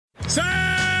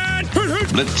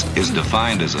Blitz is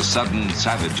defined as a sudden,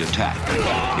 savage attack.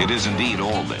 It is indeed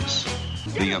all this.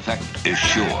 The effect is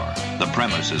sure. The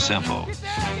premise is simple.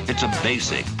 It's a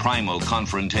basic, primal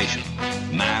confrontation,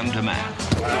 man to man.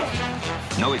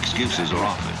 No excuses are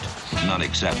offered, none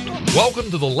accepted. Welcome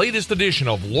to the latest edition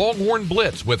of Longhorn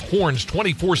Blitz with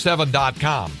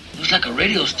Horns247.com. Looks like a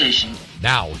radio station.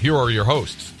 Now, here are your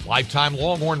hosts. Lifetime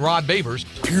Longhorn Rod Babers.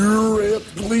 Pure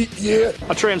athlete, yeah.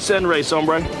 I transcend race,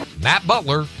 hombre. Matt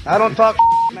Butler. I don't talk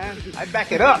man. I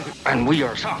back it up. And we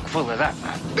are chock full of that,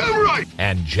 man. Damn right.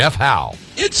 And Jeff Howe.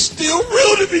 It's still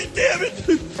real to me, damn it.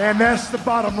 And that's the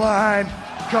bottom line,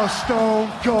 because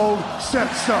Stone Cold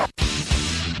said so.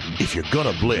 If you're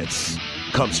gonna blitz,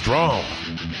 come strong,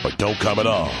 or don't come at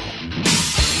all.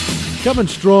 Coming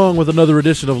strong with another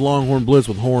edition of Longhorn Blitz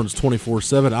with Horns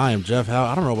 24/7. I am Jeff Howe.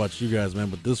 I don't know about you guys, man,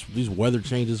 but these weather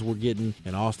changes we're getting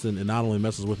in Austin, it not only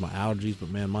messes with my allergies, but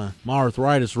man, my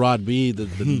arthritis, Rod B,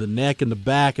 the neck and the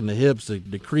back and the hips,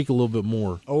 they creak a little bit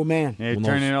more. Old man. Yeah,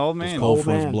 turning old man. Cold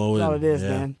fronts blow in. That's all it is,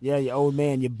 man. Yeah, you're old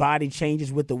man. Your body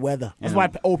changes with the weather. That's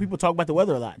why old people talk about the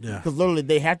weather a lot. Yeah. Because literally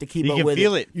they have to keep up with it. You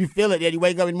feel it. You feel it. Yeah, you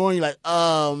wake up in the morning, you're like,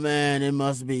 oh, man, it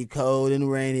must be cold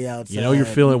and rainy outside. You know you're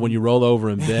feeling it when you roll over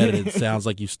in bed and it sounds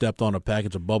like you stepped on a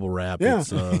package of bubble wrap. Yeah.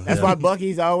 That's why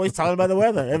Bucky's always talking about the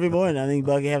weather every morning. I think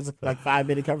Bucky has like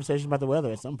 5-minute conversations about the weather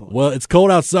at some point. Well, it's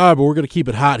cold outside, but we're going to keep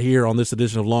it hot here on this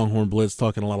edition of Longhorn Blitz,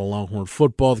 talking a lot of Longhorn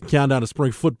football. The countdown to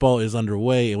spring football is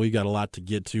underway, and we've got a lot to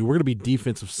get to. We're going to be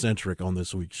defensive-centric on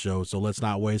this week's show, so let's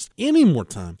not waste any more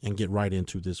time and get right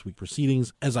into this week's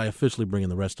proceedings as I officially bring in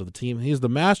the rest of the team. He's the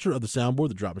master of the soundboard,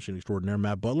 the drop machine extraordinaire,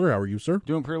 Matt Butler. How are you, sir?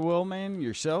 Doing pretty well, man.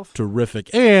 Yourself?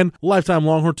 Terrific. And lifetime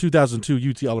Longhorn 2002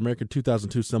 UT All-American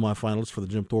 2002 semifinalist for the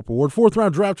Jim Thorpe Award,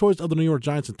 fourth-round draft choice of the New York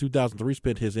Giants in 2003,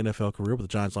 spent his NFL career with the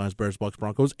Giants, Lions, Bears, Bucks,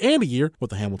 Broncos, and a year with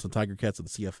the Hamilton Tiger Cats of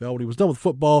the CFL. When he was done with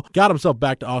football, got himself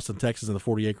back to Austin, Texas in the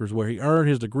 40 acres where he earned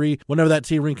his degree. Whenever that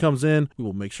T-ring comes in, we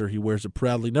will make sure he wears it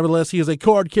proudly. Nevertheless, he is a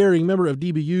card-carrying member of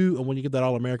DBU, and when you get that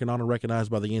All-American honor recognized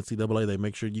by the NCAA, they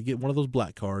make sure you get one of those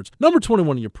black cards. Number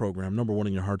 21 in your program, number 1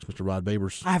 in your hearts, Mr. Rod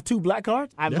Babers. I have 2 black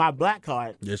cards. I have my black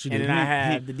card. Yes, you do. And then I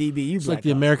have the DBU it's black like the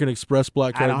card. American Express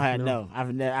black card. I don't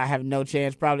have I have no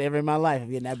chance probably ever in my life of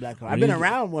getting that black card. I've been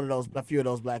around a few of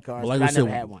those black cards, well, like but I said,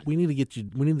 never had one. We need to get you.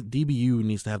 The DBU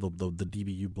needs to have the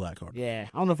DBU black card. Yeah,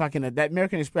 I don't know if I can. That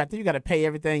American Express, I think you got to pay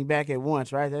everything back at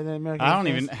once, right? That American I don't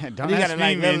Express? even. Don't you ask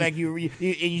gotta, me, man. like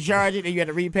you charge it and you got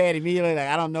to repay it immediately. Like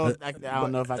I don't know. I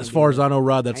don't know if I. As far as I know,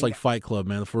 Rod, that's like Fight Club,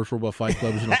 man. The first rule about Fight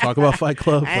Club is you don't talk about Fight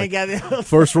Club. I ain't got it.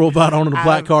 First rule about owning a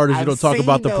black card is you don't talk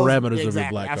about the those, parameters exactly. of your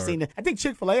black card. I've seen it. I think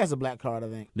Chick-fil-A has a black card. I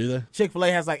think. Do they?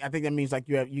 Chick-fil-A has I think that means like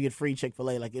you get free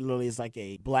Chick-fil-A. Like it literally is like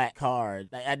a black card.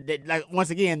 Like once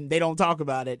again, they don't talk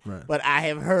about it, right. But I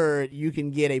have heard you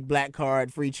can get a black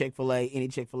card, free Chick-fil-A, any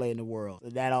Chick-fil-A in the world.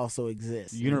 That also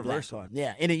exists. Universal.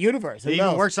 Yeah, in the universe. It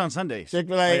even works on Sundays.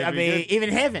 Chick-fil-A. I mean, even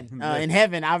heaven. In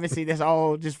heaven, obviously, there's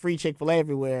all just free Chick-fil-A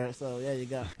everywhere. So there you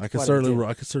go. I could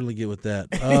certainly get with that.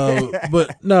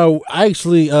 But no, I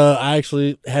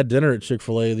actually had dinner at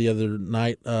Chick-fil-A the other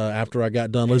night after I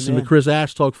got done listening to Chris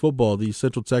Ash talk football, the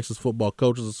Central Texas Football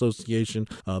Coaches Association.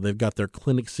 They've got their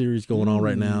clinic series going on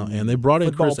right now, and they brought in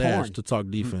Football Chris porn. Ash to talk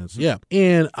defense. Yeah,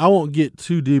 and I won't get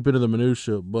too deep into the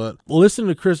minutia, but listening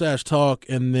to Chris Ash talk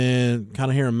and then kind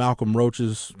of hearing Malcolm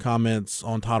Roach's comments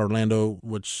on Todd Orlando,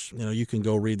 which you can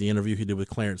go read the interview he did with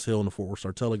Clarence Hill in the Fort Worth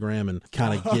Star-Telegram and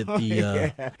kind of get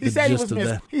the gist of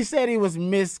that. He said he was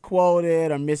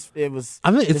misquoted or I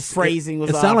think the phrasing was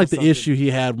it off sounded like or the something. issue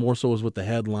he had more so was with the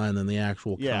headline than the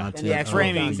actual content. And the actual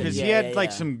framing, because he had Yeah.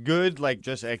 some good, like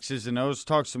just X's and O's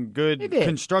talk, some good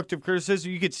constructive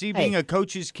criticism. You could see being a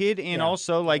coach's kid, and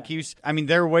also like he was. I mean,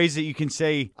 there are ways that you can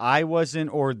say I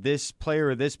wasn't, or this player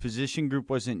or this position group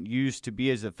wasn't used to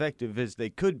be as effective as they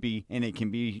could be, and it can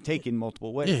be taken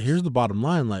multiple ways. Yeah, here's the bottom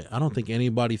line. Like, I don't think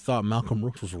anybody thought Malcolm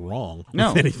Roach was wrong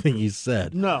No. with anything he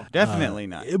said. No. Definitely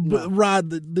not. But Rod,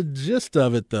 the gist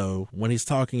of it, though, when he's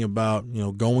talking about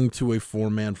going to a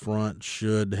four-man front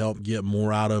should help get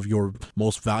more out of your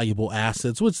most valuable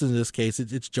assets, which in this case,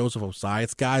 it's Joseph Osai.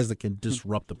 It's guys that can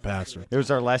disrupt the passer. It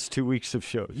was our last 2 weeks of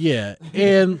shows. Yeah,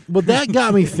 but that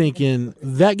got me thinking.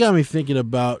 That got me thinking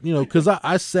about because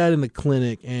I sat in the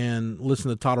clinic and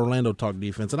listened to Todd Orlando talk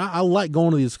defense, and I like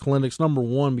going to these clinics. Number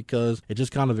one, because it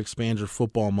just kind of expands your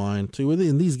football mind too.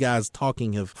 And these guys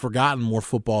talking have forgotten more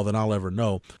football than I'll ever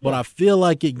know. But I feel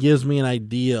like it gives me an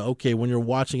idea. Okay, when you're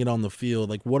watching it on the field,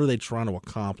 like what are they trying to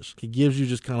accomplish? It gives you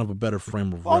just kind of a better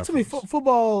frame of reference. Ultimately,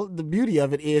 football, the beauty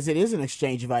of it is an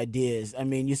exchange of ideas. I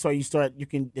mean,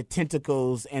 the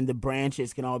tentacles and the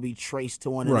branches can all be traced to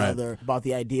one another about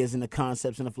the ideas and the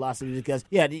concepts and the philosophy. Because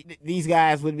these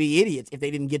guys would be idiots if they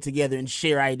didn't get together and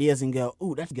share ideas and go,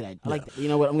 "Ooh, that's a good idea. I like that. You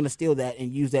know what? I'm going to steal that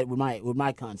and use that with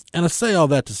my concept." And I say all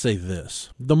that to say this: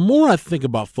 the more I think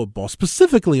about football,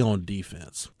 specifically on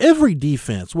defense, every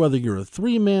defense, whether you're a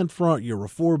 3-man front, you're a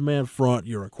 4-man front,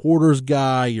 you're a quarters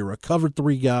guy, you're a cover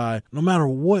 3 guy, no matter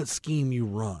what scheme you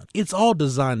run, it's all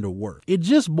designed to work. It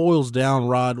just boils down,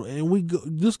 Rod, and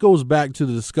this goes back to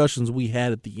the discussions we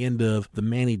had at the end of the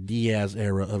Manny Diaz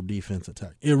era of defense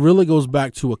attack. It really goes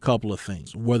back to a couple of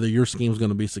things, whether your scheme's going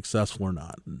to be successful or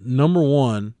not. Number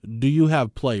one, do you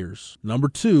have players? Number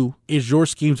two, is your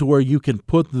scheme to where you can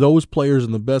put those players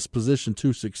in the best position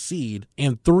to succeed?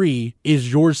 And 3,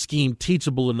 is your scheme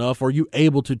teachable enough? Are you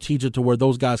able to teach it to where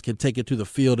those guys can take it to the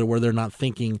field and where they're not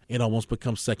thinking it almost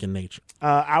becomes second nature?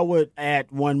 I would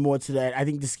add one more to that. I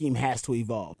think the scheme has to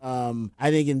evolve.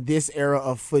 I think in this era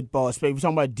of football, especially we're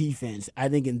talking about defense, I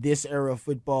think in this era of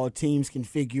football, teams can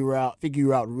figure out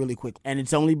really quickly. And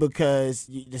it's only because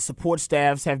the support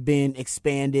staffs have been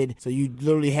expanded. So you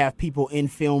literally have people in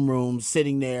film rooms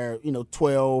sitting there,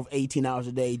 12, 18 hours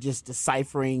a day, just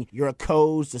deciphering your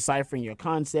codes, deciphering your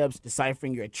concepts,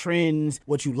 deciphering your trends,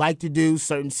 what you like to do,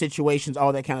 certain situations,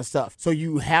 all that kind of stuff. So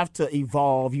you have to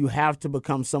evolve. You have to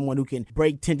become someone who can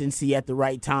break tendency at the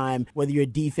right time, whether you're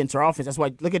defense or offense. That's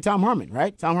why look at Tom Herman,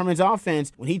 right? Tom Herman's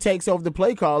offense, when he takes over the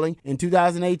play calling in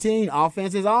 2018,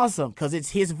 offense is awesome because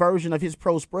it's his version of his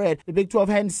pro spread. The Big 12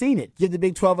 hadn't seen it. Give the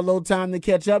Big 12 a little time to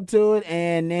catch up to it,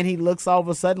 and then he looks all of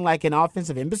a sudden like an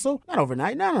offensive imbecile. Not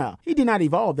overnight. No. He did not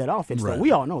evolve that offense, though.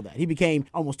 We all know that. He became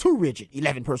almost too rigid.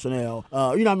 11 personnel,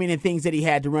 and things that he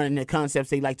had to run and the concepts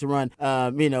they like to run,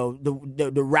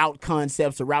 the route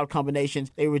concepts, the route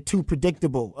combinations, they were too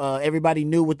predictable. Everybody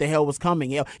knew what the hell was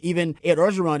coming. Even Ed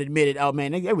Orgeron admitted,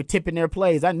 they were tipping their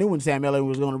plays. I knew when Sam Elliott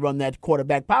was going to run that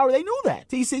quarterback power. They knew that.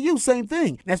 TCU, same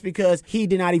thing. That's because he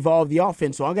did not evolve the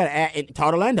offense. So I got to add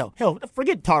Todd Orlando. Hell,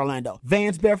 forget Todd Orlando.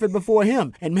 Vance Bedford before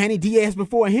him and Manny Diaz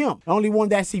before him. The only one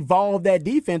that's evolved that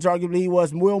defense, arguably,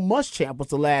 was Will Muschamp was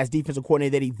the last defensive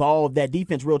coordinator that evolved that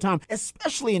defense real time,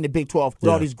 especially in the Big 12 with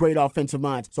all these great offensive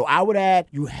minds. So I would add,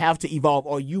 you have to evolve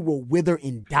or you will wither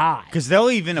and die. Because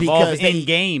they'll even evolve in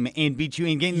game and beat you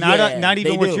in game. Not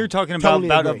even what you're talking about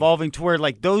evolving to where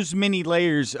like those many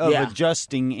layers of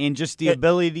adjusting and just the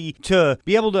ability to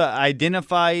be able to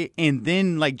identify and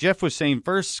then, like Jeff was saying,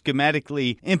 first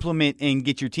schematically implement and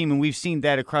get your team. And we've seen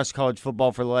that across college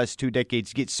football for the last 2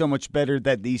 decades get so much better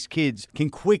that these kids can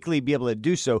quickly be able to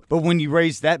do so. But when you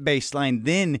raise that baseline,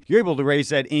 then you're able to raise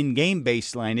that in-game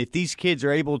baseline. If these kids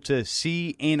are able to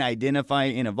see and identify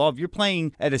and evolve, you're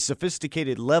playing at a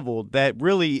sophisticated level that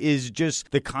really is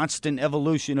just the constant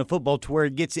evolution of football to where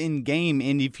it gets in-game.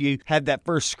 And if you have that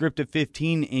first script of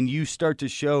 15 and you start to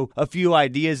show a few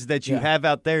ideas that you have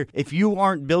out there, if you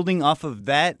aren't building off of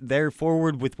that there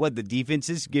forward with what the defense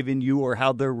is giving you or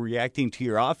how they're reacting to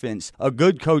your offense, a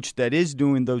good coach that is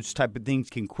doing those type of things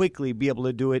can quickly be able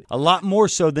to do it a lot more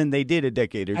so than they did a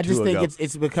decade or two ago. I just think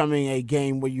it's becoming a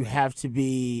game where you have to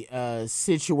be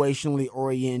situationally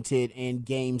oriented and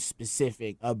game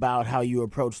specific about how you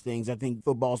approach things. I think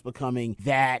football's becoming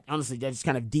that. Honestly, that's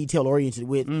kind of detail oriented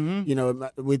with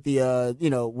with the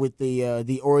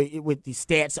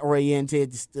stats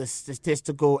oriented, the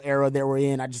statistical era that we're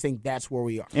in. I just think that's where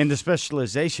we are. And the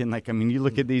specialization, you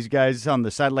look at these guys on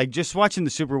the side, like just watching the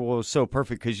Super Bowl is so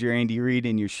perfect because you're Andy Reid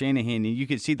and you're Shanahan, and you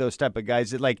can see those type of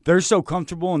guys that they're so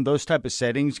comfortable in those type of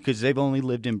settings because they've only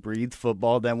lived and breathed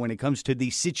football that when it comes to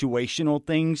these situational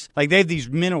things, they have these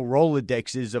mental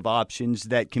Rolodexes of options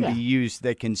that can be used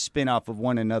that can spin off of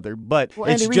one another. But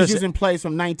Andy Reid's using plays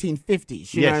from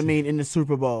 1950s, you know what I mean, in the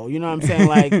Super Bowl. You know what I'm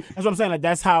saying? That's what I'm saying.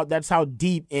 That's how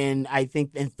deep and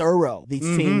thorough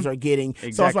these teams are getting.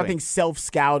 Exactly. So that's why I think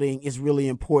self-scouting is really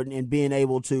important and being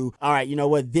able to, all right, you know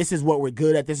what, this is what we're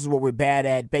good at, this is what we're bad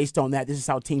at. Based on that, this is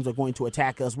how teams are going to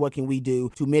attack us. What can we do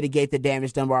to mitigate the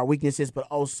damage done by our weaknesses, but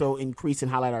also increase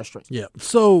and highlight our strengths? Yeah.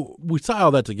 So we tie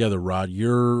all that together, Rod.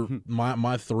 You're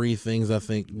my 3 things I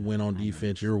think win on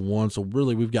defense. You're 1. So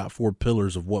really, we've got 4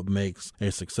 pillars of what makes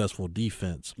a successful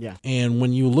defense. Yeah. And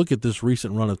when you look at this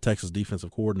recent run of Texas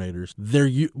defensive coordinators,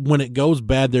 when it goes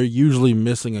bad, they're usually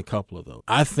missing a couple of those.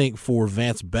 I think for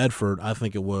Vance Bedford, I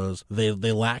think it was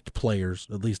they lacked players,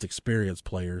 at least experienced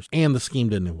players, and the scheme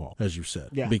didn't evolve, as you said.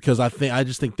 Yeah. Because I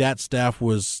just think that staff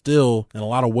was still, in a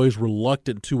lot of ways,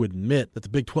 reluctant to admit that the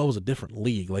Big 12 was a different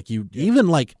league. Even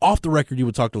off the record, you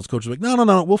would talk to those coaches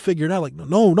no, we'll figure it out.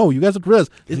 No, you guys have to realize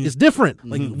it's different.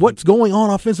 What's going on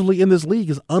offensively in this league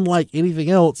is unlike anything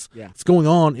else. Yeah. that's going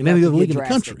on in any other league in the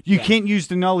country. You can't use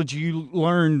the knowledge you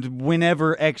learned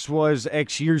whenever X was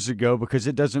X years ago because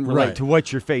it doesn't relate to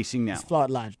what you're facing now. It's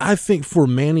flawed logic. I think for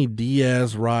Manny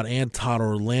Diaz, Rod, and Todd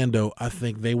Orlando, I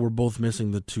think they were both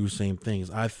missing the two same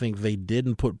things. I think they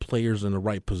didn't put players in the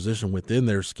right position within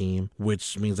their scheme,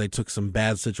 which means they took some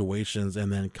bad situations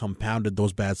and then compounded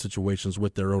those bad situations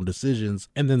with their own decisions,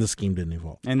 and then the scheme didn't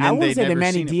evolve. And I would say that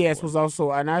Manny Diaz was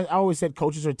also, and I always said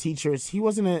coaches are teachers. He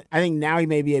wasn't I think now he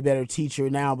may be a better teacher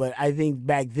now, but I think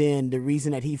back then the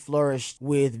reason that he flourished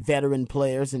with veteran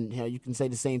players, and you can say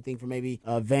the same thing for maybe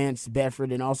Vance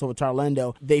Bedford and also with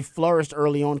Orlando, they flourished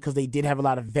early on because they did have a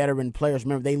lot of veteran players.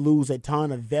 Remember, they lose a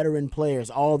ton of veteran players,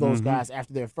 all those guys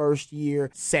after their first year,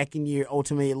 second year.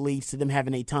 Ultimately, it leads to them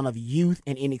having a ton of youth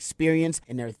and inexperience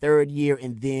in their third year,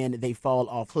 and then they fall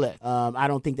off cliff. I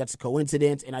don't think that's a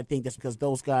coincidence, and I think that's because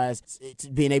those guys,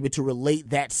 being able to relate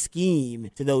that scheme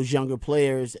to those younger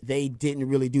players, they didn't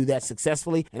really do that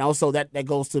successfully. And also that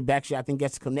goes to back, I think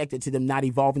that's connected to them not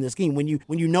evolving the scheme. When you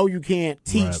know you can't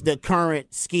teach the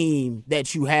current scheme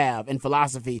that you have and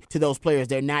philosophy to those players,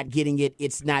 they're not getting it,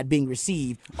 it's not being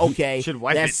received. Okay,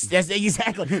 that's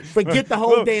exactly. Forget the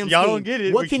whole damn y'all scheme. don't get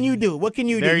it. What can you do? What can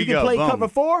you do? You can play cover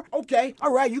 4? Okay,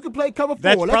 all right, you can play cover 4.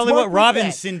 That's Let's probably work what with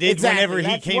Robinson that. did Exactly. whenever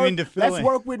he came into Let's filling.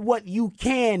 work with what you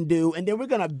can do, and then we're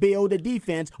going to build a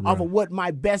defense off of what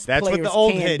my best That's what players the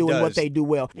old can head do and what does. they do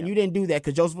well. And you didn't do that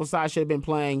because Joseph Ossai should have been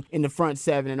playing in the front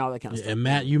seven and all that kind of stuff. And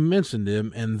Matt, you mentioned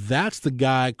him, and that's the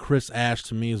guy Chris Ash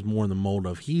to me is more in the mold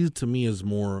of. He to me is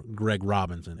more Greg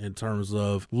Robinson in terms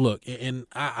of look. And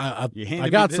I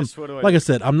got some. Like I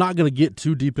said, I'm not going to get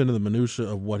too deep into the minutia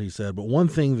of what he said, but one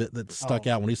thing that stuck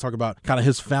out when he's talking about kind of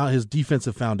his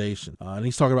defensive foundation, and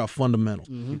he's talking about fundamentals,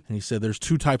 and he said there's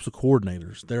two types of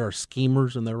coordinators. There are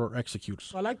schemers and there are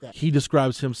executors. I like that. He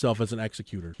describes himself as an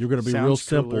executor. You're going to be Sounds real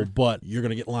simple, cooler. but you're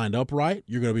going to get lined up right.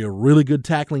 You're going to be a really good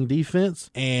tackling defense,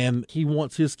 and he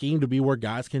wants his scheme to be where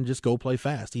guys can just go play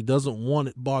fast. He doesn't want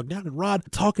it bogged down. And Rod,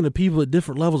 talking to people at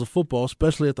different levels of football,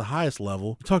 especially at the highest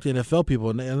level, you talk to NFL people,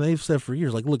 and they've said for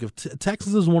years, like, look, if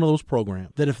Texas is one of those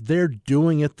programs that if they're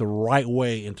doing it the right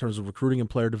way in terms of recruiting and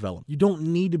player development, you don't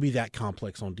need to be that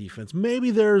complex on defense.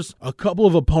 Maybe there's a couple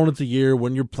of opponents a year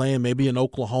when you're playing maybe in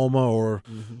Oklahoma or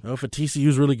if a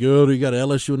TCU's really good or you got an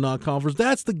LSU non-conference,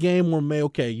 that's the game where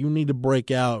you need to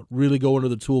break out, really go into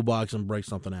the toolbox and break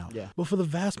something out. Yeah. But for the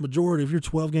vast majority of your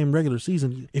 12-game regular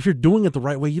season, if you're doing it the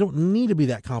right way, you don't need to be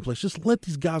that complex. Just let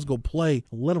these guys go play.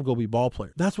 Let them go be ball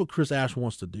players. That's what Chris Ash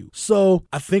wants to do. So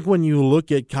I think when you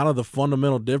look at kind of the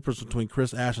fundamental difference between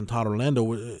Chris Ash and Todd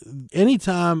Orlando,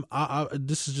 anytime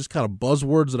this is just kind of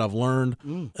buzzwords that I've learned,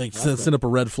 send up a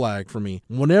red flag for me.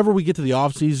 Whenever we get to the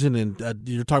offseason and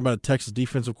you're talking about a Texas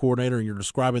defensive coordinator and you're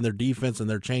describing their defense and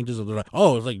their changes, and they're like,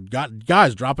 oh, it's like got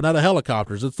guys dropping out of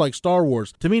helicopters. It's like Star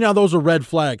Wars. To me now, those are red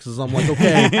flags. Because I'm like,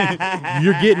 okay,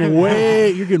 you're getting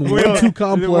way too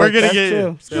complex. We're gonna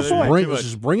get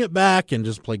just bring it back and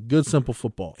just play good, simple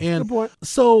football. And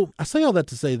so I say all that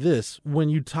to say this: when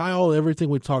you tie all everything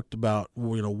we talked about,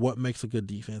 what makes a good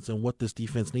defense and what this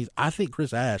defense needs, I think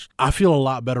Chris Ash, I feel a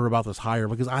lot better about this hire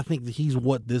because I think that he's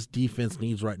what this defense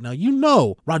needs right now.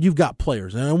 Rod, you've got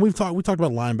players, and we talked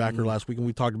about linebacker last week, and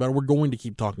we talked about it. We're going to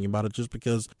keep talking about it just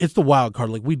because it's the wild card.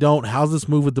 Like how's this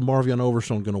move with DeMarvion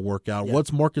Overshown going to work out? Yeah.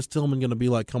 What's Marcus Tillman going to be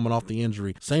like coming off the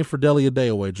injury? Same for Deli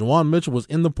Adeoye. Juwan Mitchell was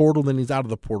in the portal, then he's out of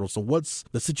the portal. So what's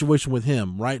the situation with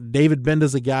him, right? David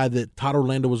Benda's a guy that Todd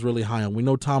Orlando was really high on. We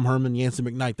know Tom Herman, Yancey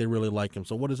McKnight, they really like him.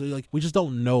 So what is it like? We just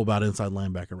don't know about inside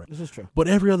linebacker right now. This is true. But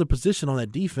every other position on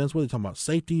that defense, whether you're talking about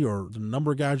safety or the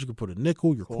number of guys you can put at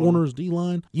nickel, your corners,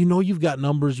 D-line, you've got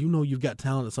numbers, you've got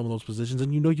talent at some of those positions,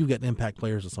 and you've got impact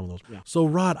players at some of those. Yeah. So,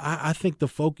 Rod, I think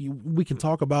we can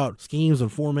talk about schemes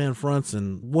and four-man fronts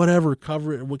and whatever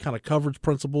what kind of coverage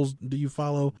principles do you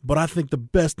follow, but I think the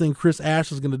best thing Chris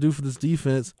Ash is going to do for this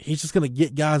defense, he's just going to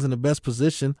get guys in the best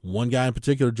position. One guy in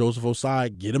particular, Joseph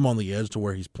Ossai, get him on the edge to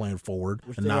where he's playing forward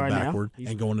and not backward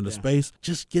and going into space.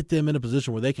 Just get them in a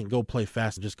position where they can go play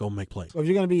fast and just go make plays. So if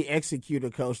you're going to be executor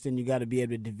coach, then you got to be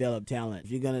able to develop talent.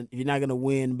 If you're not going to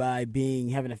win by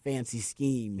having a fancy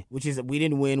scheme, which is we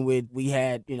didn't win with. We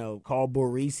had Carl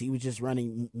Boris. He was just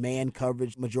running man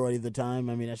coverage majority of the time.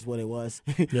 I mean that's what it was.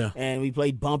 Yeah. And we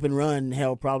played bump and run.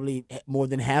 Hell, probably more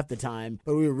than half the time.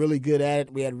 But we were really good at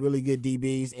it. We had really good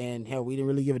DBs, and hell, we didn't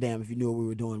really give a damn if you knew what we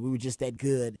were doing. We were just that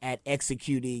good at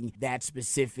executing that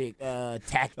specific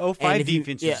tactic. 05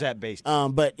 defense is that based.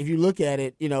 But if you look at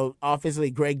it,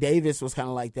 offensively, Greg Davis was kind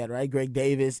of like that, right? Greg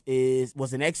Davis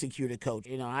was an executor coach.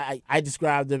 I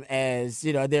described them as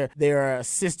there are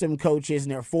system coaches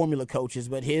and there are formula coaches,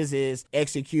 but his is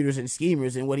executors and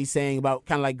schemers. And what he's saying about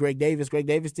kind of like Greg Davis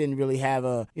didn't really really have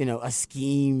a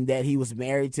scheme that he was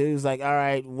married to. He was like, all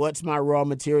right, what's my raw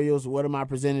materials? What am I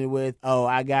presented with? Oh,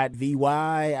 I got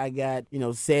VY. I got,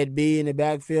 said B in the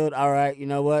backfield. All right, you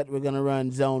know what? We're going to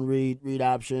run zone read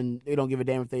option. They don't give a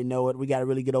damn if they know it. We got a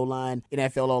really good O-line,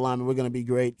 NFL O-line. We're going to be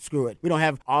great. Screw it. We don't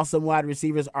have awesome wide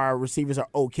receivers. Our receivers are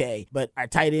okay, but our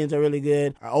tight ends are really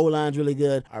good. Our O-line's really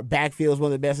good. Our backfield's one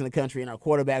of the best in the country, and our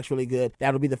quarterback's really good.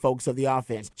 That'll be the focus of the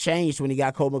offense. Changed when he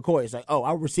got Colt McCoy. It's like, oh,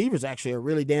 our receivers actually are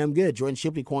really damn good. Jordan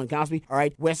Shipley, Corn Cosby. All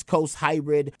right, West Coast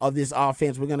hybrid of this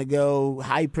offense. We're going to go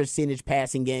high percentage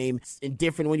passing game. And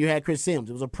different when you had Chris Sims.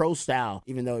 It was a pro style,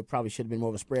 even though it probably should have been more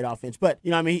of a spread offense. But,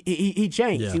 he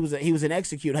changed. Yeah. He was an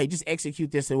execute. Hey, just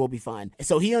execute this and we'll be fine.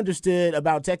 So he understood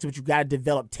about Texas, but you got to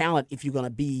develop talent if you're going to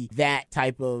be that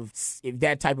type of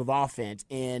offense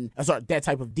and that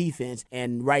type of defense.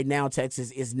 And right now,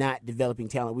 Texas is not developing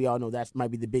talent. We all know that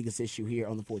might be the biggest issue here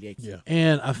on the 48ers. Yeah,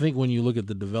 and I think when you look at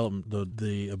the development,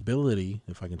 the ability,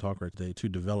 if I can talk right today, to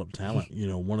develop talent.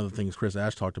 One of the things Chris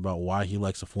Ash talked about why he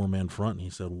likes a 4-man front. And he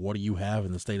said, "What do you have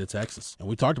in the state of Texas?" And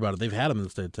we talked about it. They've had them in the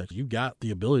state of Texas. You got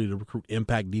the ability to recruit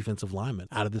impact defensive linemen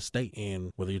out of the state.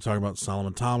 And whether you're talking about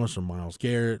Solomon Thomas or Myles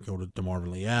Garrett, go to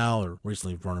DeMarvin Leal, or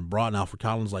recently Vernon Broughton, Alfred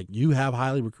Collins, like you have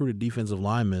highly recruited defensive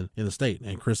linemen in the state.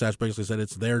 And Chris Ash basically said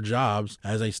it's their jobs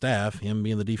as a staff, him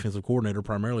being the defensive coordinator,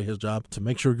 primarily his job, to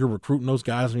make sure you're recruiting those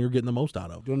guys and you're getting the most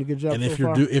out of them. Doing a good job. And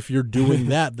so if you're doing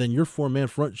that, then your 4-man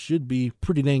front should be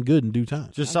pretty dang good in due time.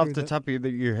 Just off the top of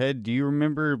your head, do you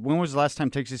remember when was the last time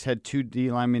Texas had 2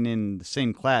 D linemen in the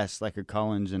same class, like a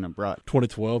Collins and a Broughton?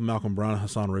 2012, Malcolm Brown and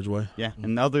Hassan Ridgeway. Yeah,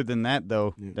 and other than that,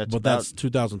 though, that's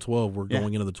 2012. We're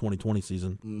going into the 2020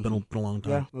 season. Been a long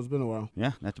time. Yeah, it's been a while.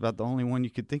 Yeah, that's about the only one you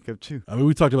could think of, too. I mean,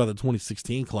 we talked about the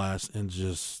 2016 class and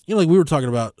just, like we were talking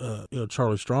about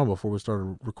Charlie Strong before we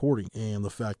started recording, and the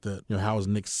fact that, how is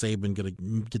Nick Saban going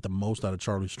to get the most out of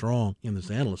Charlie Strong in this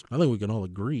analyst? I think we can all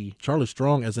agree Charlie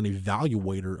Strong as an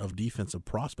evaluator of defensive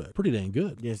prospect, pretty dang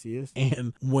good. Yes, he is.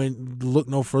 And when look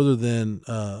no further than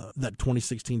that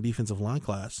 2016 defensive line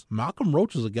class, Malcolm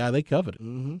Roach is a guy they coveted.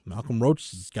 Malcolm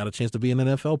Roach has got a chance to be an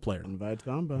NFL player. Invite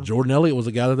combo. Jordan Elliott was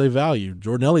a guy that they valued.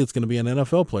 Jordan Elliott's going to be an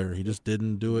NFL player. He just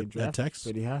didn't do it at Texas.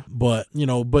 Pretty high. But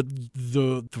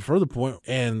the further point,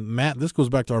 and Matt, this goes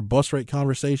back to our bus rate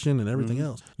conversation and everything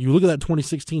else. You look at that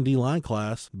 2016 D-line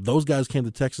class, those guys came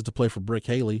to Texas to play for Brick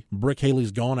Haley. Brick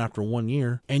Haley's gone after 1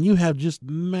 year, and you have just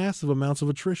massive amounts of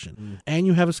attrition. And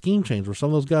you have a scheme change where some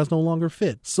of those guys no longer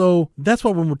fit. So that's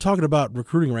why when we're talking about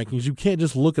recruiting rankings, you can't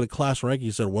just look at a class ranking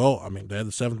and say, well, I mean, they had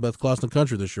the 7th best class in the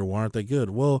country this year. Why aren't they good?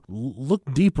 Well,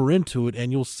 look deeper into it,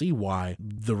 and you'll see why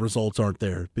the results aren't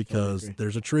there, because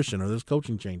there's attrition or there's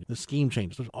coaching changes, there's scheme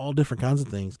changes. There's all different kinds of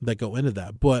things that go into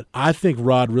that. But I think,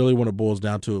 Rod, really when it boils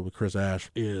down to it with Chris Ash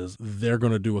is they're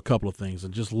going to do a couple of things.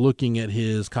 And just looking at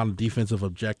his kind of defensive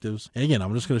objectives, and again,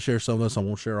 I'm just going to share some of this. I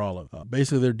won't share all of it.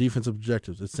 Basically, their defensive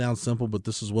objectives. It sounds simple, but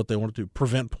this is what they want to do.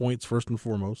 Prevent points first and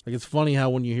foremost. Like, it's funny how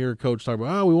when you hear a coach talk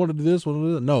about, we want to do this, we want to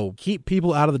do that. No, keep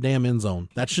people out of the damn end zone.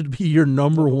 That should be your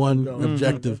number one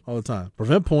objective all the time.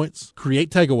 Prevent points, create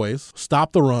takeaways,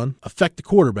 stop the run, affect the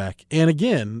quarterback. And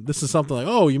again, this is something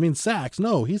like, you mean sacks?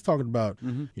 No, he's talking about,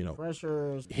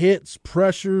 pressures, hits,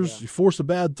 pressures, you force a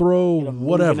bad throw,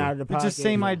 whatever. It's the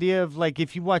same idea of, like,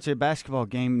 if you watch a basketball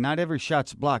game, not every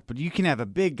shot's blocked, but you can have a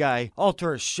big guy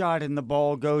alter a shot and the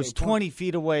ball goes 20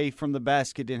 feet away from the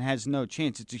basket and has no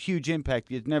chance. It's a huge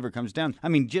impact. It never comes down. I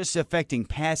mean, just affecting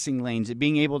passing lanes and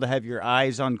being able to have your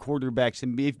eyes on quarterbacks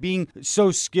and being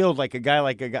so skilled, like a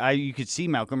guy, you could see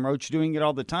Malcolm Roach doing it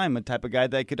all the time, a type of guy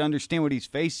that could understand what he's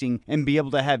facing and be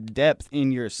able to have depth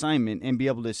in your assignment and be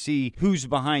able to see who's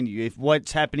behind you, if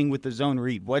what's happening with the zone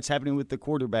read, what's happening with the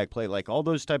quarterback play, like all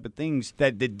those type of things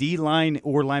that the D-line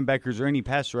or linebackers or any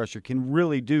pass rusher can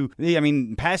really do. I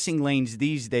mean, passing lanes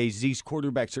these days, these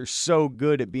quarterbacks are so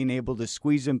good at being able to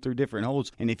squeeze them through different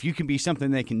holes, and if you can be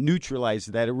something that can neutralize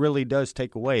that, it really does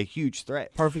take away a huge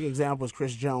threat. Perfect example is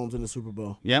Chris Jones in the Super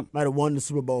Bowl. Yep. Might have won the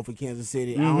Super Bowl for Kansas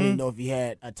City. I don't even know if he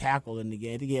had a tackle in the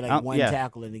game. I think he had one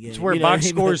tackle in the game. It's where box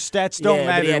scores stats don't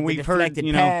matter, and we've heard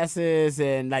passes,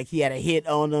 and like he had a hit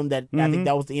on them that I think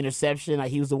that was the interception.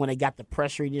 Like he was the one that got the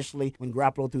pressure initially when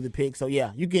Garoppolo threw the pick. So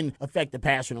yeah, you can affect the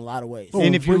passer in a lot of ways.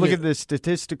 And if you look at the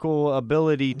statistical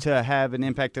ability to have an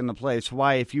impact on the play, it's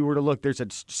why if you were to look, there's a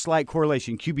slight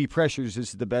correlation. QB pressures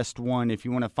is the best one if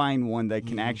you want to find one that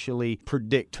can actually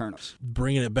predict turnovers.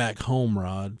 Bringing it back home,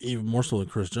 Rod, even more so than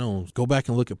Chris Jones, go back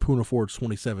and look at Poona Ford's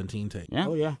 2017 tape. Yeah.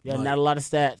 Oh yeah, like, not a lot of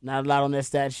stats, not a lot on that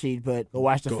stat sheet, but go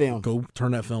watch the film. Go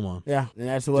turn that film on. Yeah, and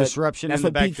that's what disruption. That's in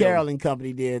what the Pete Carroll and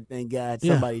company did. Thank God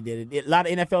somebody did it. A lot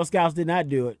of NFL scouts did not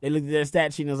do it. They looked at their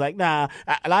stat sheet and was like, nah.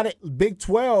 A lot of Big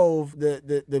 12,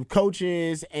 the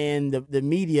coaches and the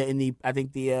media in the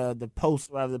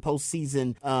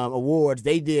postseason awards,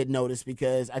 they did notice,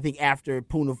 because I think after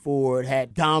Poona Ford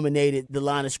had dominated the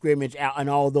line of scrimmage out in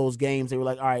all those games, they were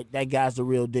like, all right, that guy's the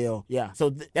real deal. Yeah.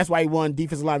 So that's why he won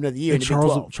Defensive Lineman of the Year in the Big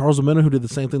 12. Charles Omenihu, who did the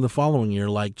same thing the following year.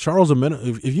 Like, Charles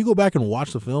Omenihu, if you go back and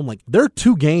watch the film, like, there are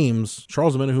 2 games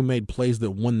Charles Omenihu who made plays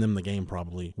that won them the game,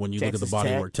 probably, when you look at the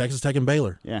body work. Texas Tech and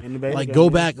Baylor. Yeah. Like, go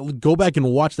back and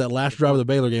watch that last drive of the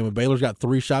Baylor game when Baylor's got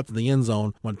 3 shots in the end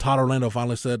zone, when Todd Orlando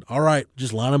finally said, all right,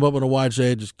 just line him up in a wide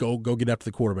shade, just go get after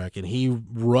the quarterback. And he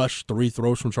rushed 3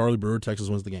 throws from Charlie Brewer. Texas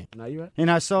wins the game. Now you're right. And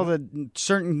I saw that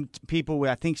certain people,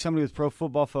 I think somebody with Pro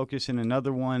Football Focus and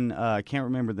another one, I can't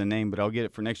remember the name, but I'll get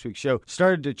it for next week's show,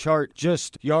 started to chart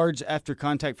just yards after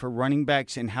contact for running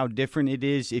backs and how different it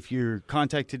is if you're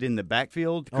contacted in the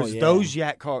backfield, because those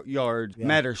yak yards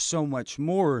matter so much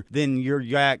more than your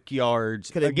yak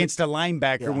yards against a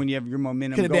linebacker when you have your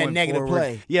momentum going forward. Could have been a negative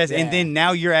play. Yes, and then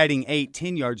now you're adding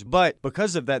 8-10 yards. But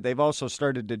because of that, they've also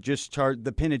started to just chart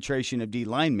the penetration of D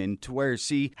linemen to where,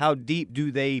 see how deep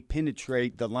do they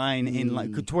penetrate the line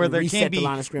to where there can be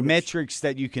metrics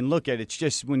that you can look at. It's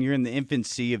just when you're in the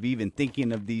infancy of even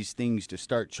thinking of these things to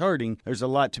start charting, there's a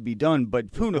lot to be done.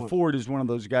 But Poona Ford is one of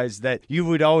those guys that you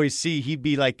would always see. He'd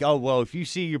be like, oh, well, if you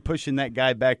see you're pushing that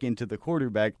guy back into the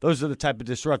quarterback, those are the type of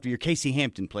disruptor your Casey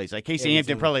Hampton plays. Like, Casey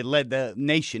Hampton probably led the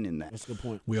nation in that. That's a good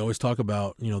point. We always talk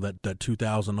about, that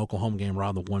 2000 Oklahoma game,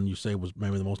 Rob, the one you say was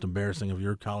maybe the most embarrassing of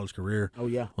your college career. Oh,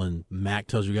 yeah. When Mac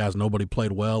tells you guys nobody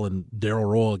played well, and Darryl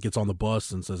Royal gets on the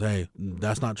bus and says, hey,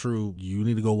 that's not true. You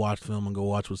need to go watch film and go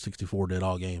watch what 64 did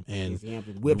all game. And Casey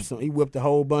Hampton he whipped a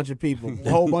whole bunch of people, a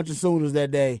whole bunch of Sooners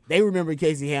that day. They remember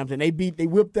Casey Hampton. They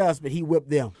whipped us, but he whipped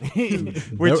them.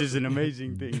 Which is an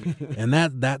amazing thing. And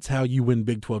that's how you win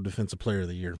Big 12 Defensive Player of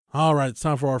the Year. All right, it's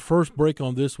time for our first break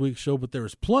on this week's show, but there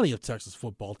is plenty of Texas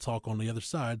football talk on the other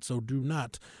side, so do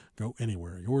not go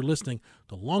anywhere. You're listening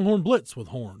to Longhorn Blitz with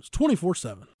Horns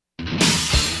 24/7.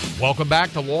 Welcome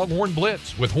back to Longhorn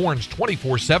Blitz with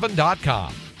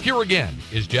Horns247.com. Here again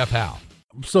is Jeff Howe.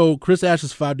 So Chris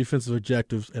Ash's 5 defensive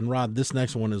objectives, and Rod, this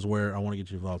next one is where I want to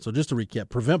get you involved. So just to recap: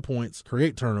 prevent points,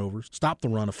 create turnovers, stop the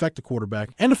run, affect the quarterback,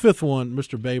 and the 5th one,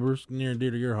 Mr. Babers, near and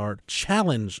dear to your heart,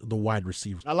 challenge the wide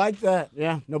receiver. I like that.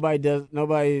 Yeah, nobody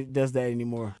does that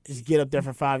anymore. Just get up there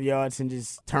for 5 yards and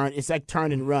just turn. It's like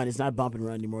turn and run. It's not bump and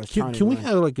run anymore. It's can we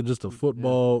have just a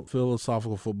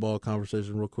philosophical football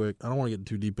conversation real quick? I don't want to get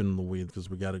too deep into the weeds because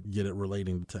we got to get it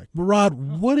relating to tech. But Rod,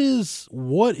 what is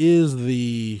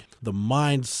the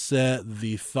mindset,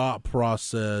 the thought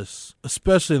process,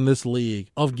 especially in this league,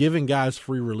 of giving guys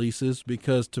free releases?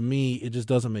 Because to me, it just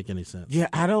doesn't make any sense. Yeah,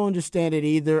 I don't understand it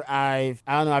either. I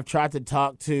don't know. I've tried to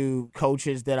talk to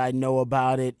coaches that I know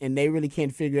about it, and they really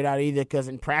can't figure it out either. Because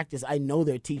in practice, I know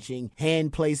they're teaching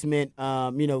hand placement,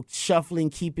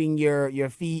 shuffling, keeping your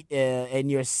feet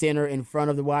and your center in front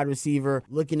of the wide receiver,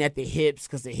 looking at the hips,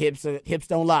 because the hips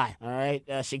don't lie. All right,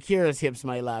 Shakira's hips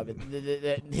might lie, but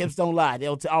the hips don't lie.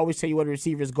 They'll always tell you where the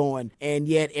receiver's going. And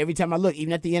yet, every time I look,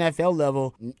 even at the NFL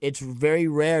level, it's very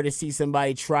rare to see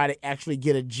somebody try to actually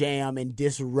get a jam and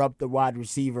disrupt the wide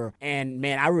receiver. And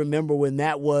man, I remember when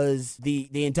that was the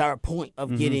entire point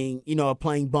of getting,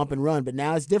 playing bump and run. But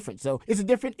now it's different. So it's a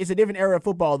different era of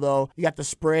football, though. You got the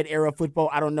spread era of football.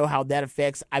 I don't know how that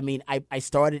affects. I mean, I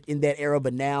started in that era,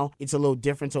 but now it's a little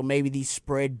different. So maybe these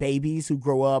spread babies who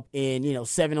grow up in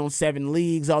 7-on-7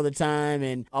 leagues all the time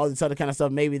and all this other kind of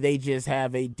stuff, maybe they just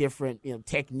have a different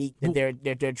technique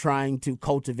that they're trying to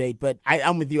cultivate. But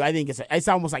I'm with you. I think it's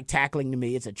almost like tackling to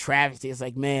me. It's a travesty. It's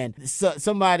like, man,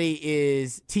 somebody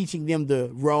is teaching them the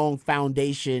wrong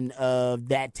foundation of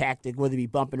that tactic, whether it be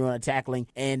bumping or tackling,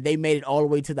 and they made it all the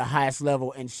way to the highest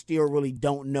level and still really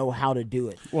don't know how to do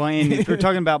it. Well, and if we're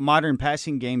talking about modern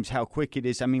passing games, how quick it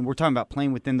is, I mean, we're talking about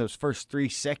playing within those first 3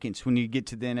 seconds when you get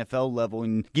to the NFL level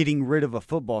and getting rid of a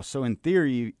football. So in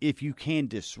theory, if you can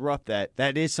disrupt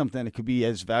that is something that could be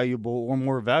as valuable or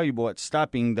more valuable at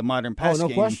stopping the modern pass game. Oh,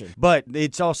 no question. But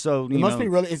it's also, it must be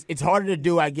really, it's harder to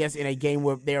do, I guess, in a game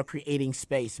where they're creating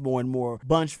space more and more.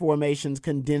 Bunch formations,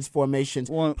 condensed formations,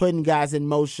 putting guys in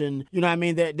motion. You know what I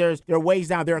mean? There are ways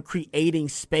now they're creating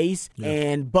space,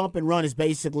 and bump and run is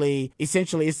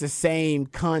essentially it's the same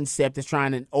concept as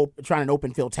trying an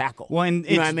open field tackle. Well, and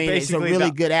you know what I mean? It's a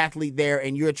really good athlete there,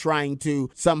 and you're trying to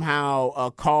somehow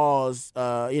cause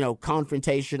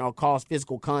confrontation or cause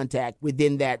physical contact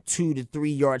within that 2 to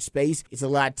 3 yard space, it's a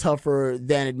lot tougher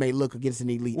than it may look against an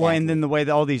elite athlete. And then the way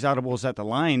that all these audibles at the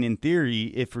line, in theory,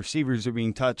 if receivers are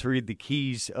being taught to read the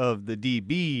keys of the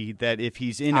DB, that if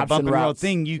he's in a bump and roll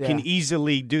thing, you can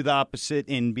easily do the opposite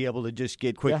and be able to just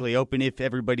get quickly open if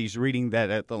everybody's reading that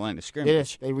at the line of scrimmage. It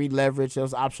is. They read leverage,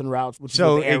 those option routes, which is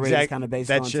what the air raid is kind of based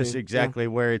on. That's just exactly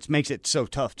where it makes it so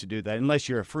tough to do that, unless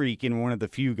you're a freak and one of the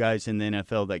few guys in the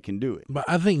NFL that can do it. But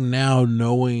I think now,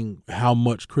 knowing how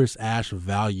much Chris Ash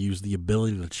values the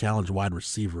ability to challenge wide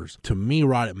receivers, to me,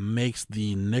 Rod, it makes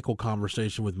the nickel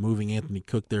conversation with moving Anthony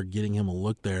Cook there, getting him a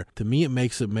look there, to me, it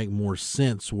makes it make more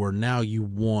sense where now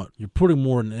you're putting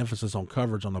more an emphasis on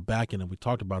coverage on the back end, and we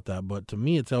talked about that. But to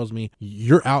me, it tells me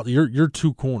you're out, you're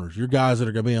two corners, your guys that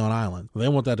are going to be on island. They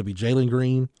want that to be Jalen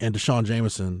Green and Deshaun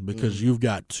Jameson because you've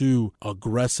got two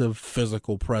aggressive,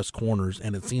 physical press corners,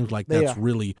 and it seems like that's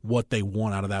really what they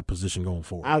want out of that position going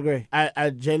forward. I agree.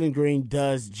 Jalen Green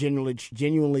does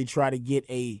genuinely try to get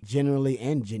a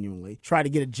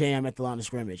jam at the line of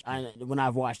scrimmage when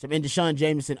I've watched him. And Deshaun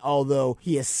Jameson, although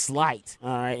he is slight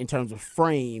in terms of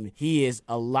frame, he is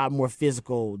a lot more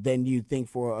physical than you think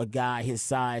for a guy his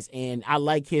size. And I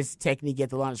like his technique at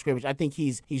the line of scrimmage. I think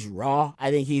he's raw.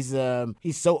 I think he's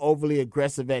so overly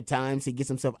aggressive at times. He gets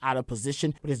himself out of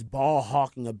position, but his ball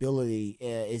hawking ability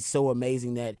is so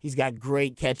amazing that he's got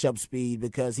great catch-up speed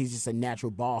because he's just a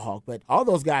natural ball hawk. But all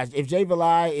those guys, if Jay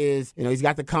Valai is, he's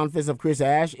got the confidence of Chris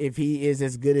Ash, if he is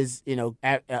as good as,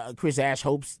 Chris Ash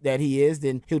hopes that he is,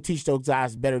 then he'll teach those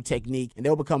guys better technique and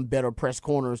they'll become better press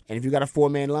corners. And if you got a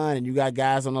 4-man line and you got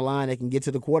guys on the line that can get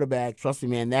to the quarterback, trust me,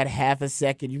 man, that half a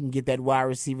second you can get that wide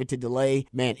receiver to delay,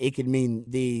 man, it could mean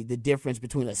the difference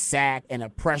between a sack and a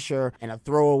pressure and a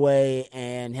throwaway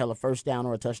and, hell, a first down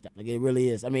or a touchdown. Like, it really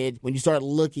is. I mean, when you start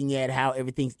looking at how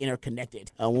everything's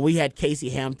interconnected. When we had Casey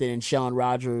Hampton and Sean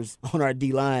Rogers on our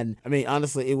D-line, I mean,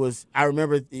 honestly, I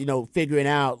remember, figuring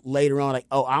out later on, like,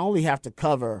 I only have to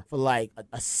cover for like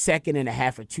a second and a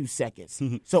half or 2 seconds.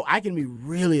 So I can be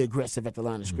really aggressive at the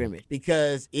line of scrimmage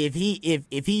because if he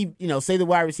say the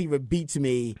wide receiver beats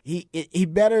me, he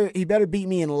better beat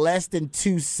me in less than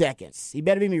 2 seconds. He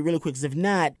better beat me really quick, because if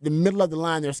not, the middle of the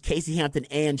line, there's Casey Hampton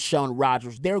and Sean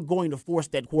Rogers. They're going to force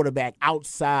that quarterback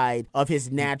outside of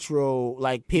his natural,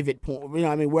 like, pivot point,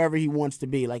 wherever he wants to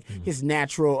be, like his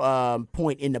natural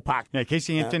point in the pocket. Yeah,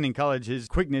 Casey Hampton in college, his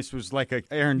quickness was like a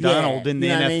Aaron Donald in the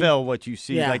NFL, what you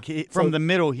see. Yeah. Like, from the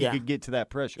middle, he could get to that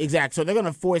pressure. Exactly. So they're going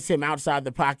to force him outside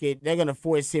the pocket. They're going to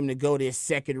force him to go to his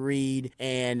second read.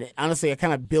 And honestly, I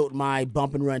kind of built my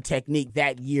bump and run technique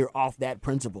that year off that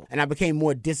principle. And I became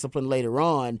more disciplined later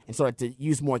on and started to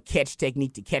use more catch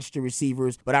technique to catch the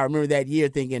receivers. But I remember that year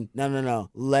thinking, no,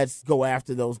 let's go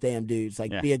after those damn dudes.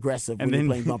 Like, be aggressive when you're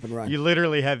playing bump and run. You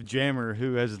literally have Jammer,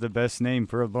 who has the best name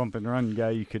for a bump and run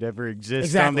guy you could ever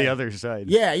exist on the other side.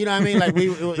 Yeah, you know what I mean? Like,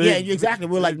 exactly.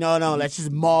 We're like, no, let's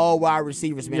just maul wide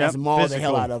receivers, man. Let's maul the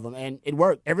hell out of them. And it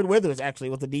worked. Everett Withers actually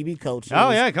was the DB coach.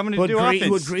 Coming to do offense.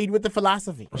 Who agreed with the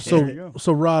philosophy.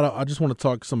 So Rod, I just want to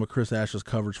talk some of Chris Ash's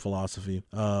coverage philosophy.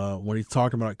 When he's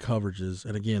talking about coverages,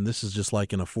 and again, this is just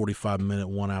like in a 45-minute,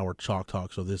 1-hour chalk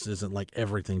talk, so this isn't like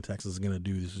everything Texas is going to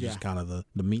do. This is just kind of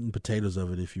the meat and potatoes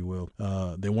of it, if you will.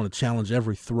 They want to challenge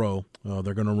every throw.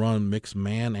 They're going to run mixed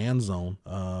man and zone.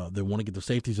 They want to get the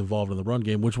safeties involved in the run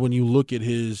game, which when you look at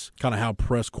his kind of how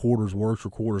press quarters works or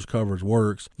quarters coverage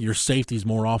works, your safeties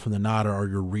more often than not are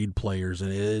your read players.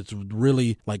 And it's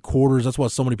really like quarters. That's why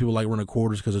so many people like running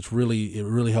quarters, because it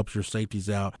really helps your safeties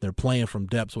out. They're playing from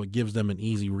depth, so it gives them an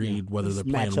easy read, whether they're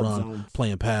playing run, zones.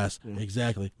 Playing pass.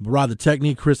 Exactly. But Rod, the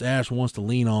technique Chris Ash wants to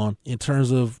lean on in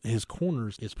terms of his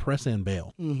corners is press and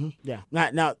bail. Mm-hmm. Yeah.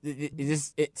 Now,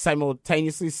 is it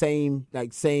simultaneously same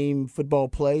football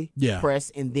play? Yeah.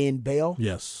 Press and then bail?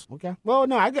 Yes. Okay. Well,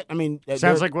 no,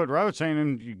 sounds like what Rod was saying,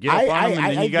 and you get up on them,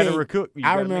 and then you got to recruit.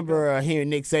 I remember hearing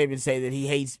Nick Saban say that he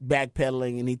hates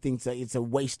backpedaling, and he thinks that it's a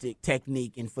wasted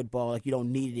technique in football. Like, you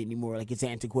don't need it anymore. Like, it's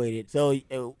antiquated. So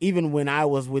even when I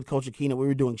was with Coach Aquino, we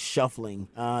were doing shuffling,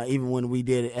 even when we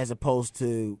did it, as opposed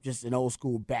to just an old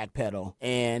school backpedal.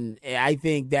 And I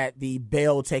think that the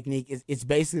bail technique it's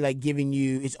basically like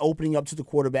it's opening up to the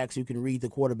quarterback so you can read the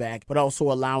quarterback, but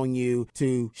also allowing you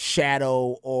to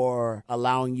shadow or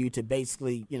allowing you to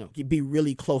basically, be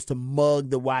really close to mug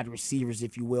the wide receivers,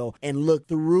 if you will, and look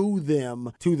through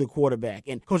them to the quarterback.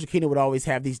 And Coach Aquino would always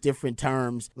have these different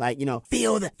terms like,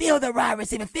 feel the wide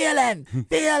receiver, feel him,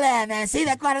 man. See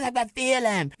that quarterback, feel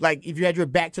him. Like, if you had your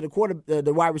back to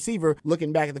the wide receiver,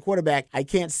 looking back at the quarterback, I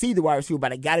can't see the wide receiver,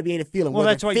 but I got to be able to feel him. Well,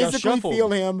 that's why you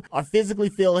feel him or physically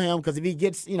feel him, because if he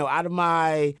gets, out of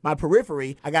my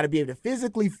periphery, I got to be able to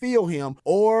physically feel him,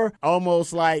 or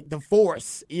almost like the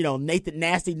Force, Nathan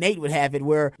Nasty Nate would have it,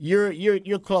 where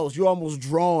you're close, you're almost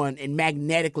drawn and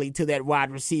magnetically to that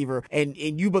wide receiver, and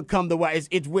you become the wide.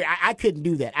 It's weird. I couldn't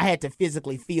do that. I had to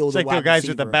physically feel it's the like wide the guys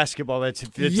receiver. with the basketball. It's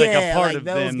like a part of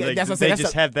them. They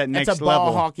just have that next level. That's a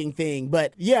ball hawking thing.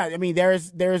 But yeah, I mean,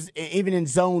 there's even in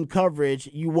zone coverage,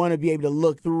 you want to be able to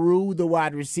look through the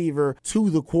wide receiver to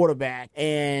the quarterback,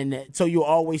 and so you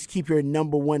always keep your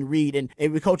number one read. And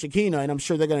with Coach Aquino, and I'm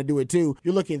sure they're going to do it too,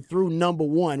 you're looking through number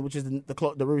one, which is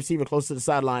the receiver close to the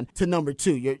sideline, to number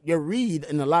two. Your read,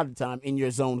 and a lot of the time in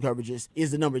your zone coverages,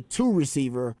 is the number two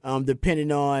receiver,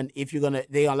 depending on if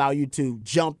they allow you to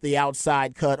jump the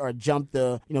outside cut or jump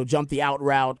the out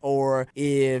route, or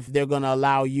if they're going to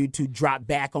allow you to drop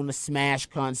back on the smash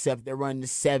concept. They're running the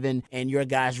 7 and your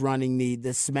guy's running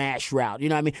the smash route. You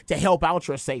know what I mean? To help out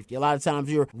your safety. A lot of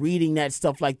times you're reading that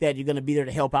stuff like that, you're going to be there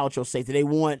to help out your safety.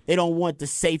 They don't want the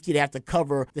safety to have to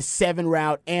cover the 7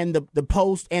 route and the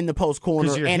post and the post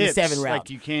corner and the 7 route. Like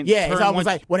you can't. Yeah, it's almost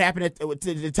like what happened to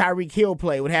the Tyreek Hill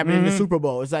play. What happened in the Super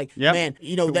Bowl? It's like, man,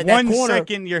 that 1 corner,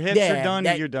 second your hips are done,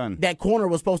 you're done. That corner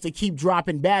was supposed to keep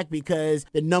dropping back because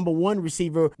the number one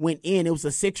receiver went in. It was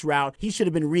a 6 route. He should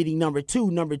have been reading number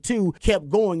 2. Number 2 kept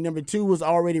going. Number 2 was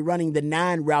already running the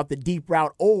 9 route, the deep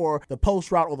route, or the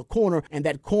post route or the corner, and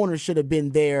that corner should have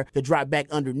been there to drop back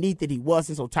underneath it. He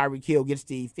wasn't, so Tyreek Hill gets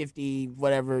the 50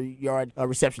 whatever yard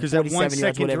reception. Because that 1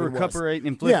 second to recuperate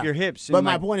and flip your hips. But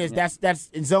my point is that's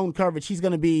in zone coverage. He's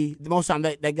going to be the most time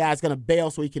that guy's going to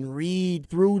bail so he can read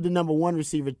through the number 1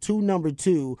 receiver to number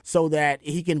 2 so that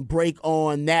he can break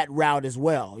on that route as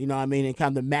well. You know what I mean? And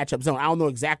kind of the matchup zone. I don't know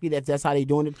exactly that's how they're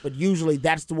doing it, but usually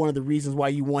that's one of the reasons why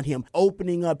you want him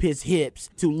opening up his hips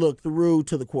to look through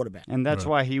to the quarterback. And that's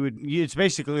why he would. It's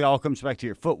basically all comes back to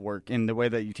your footwork and the way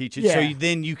that you teach it. Yeah. So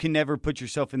then you can never put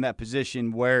yourself in that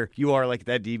position where you are like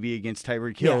that DB against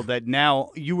Tyreek Hill. Yeah. That now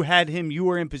you had him, you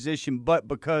were in position, but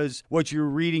because what you're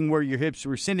reading where your hips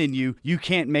were sending you, you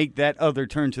can't make that other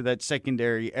turn to that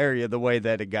secondary area the way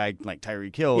that a guy like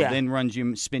Tyreek Hill then runs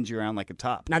you, spins you around like a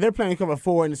top. Now they're playing cover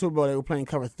 4 in the Super Bowl. They were playing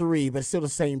cover 3, but it's still the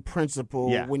same principle.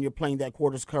 Yeah. When you're playing that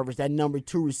quarters coverage, that number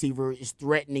 2 receiver is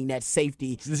threatening that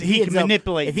safety. He can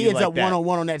manipulate. If he ends up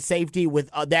one-on-one on that safety with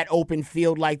that open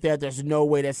field like that, there's no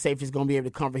way that safety is going to be able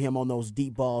to cover him on those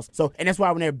deep balls. So, and that's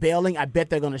why when they're bailing, I bet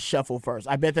they're going to shuffle first.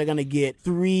 I bet they're going to get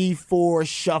 3-4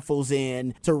 shuffles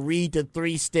in to read the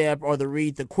 3-step or to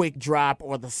read the quick drop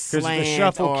or the slant. Because the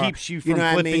shuffle keeps you from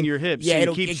flipping your hips. Yeah,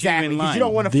 it keeps exactly. you in line. You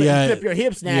don't want to flip your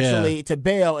hips naturally to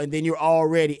bail, and then you're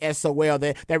already SOL.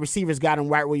 That receiver's got him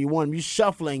right where you want him. You're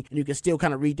shuffling, and you can still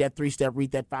kind of read that 3-step,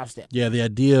 read that 5-step. Yeah, the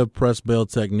idea of press bail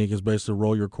technique is basically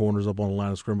roll your corners up on the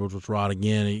line of scrimmage, which Rod,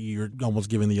 again, you're almost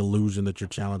giving the illusion that you're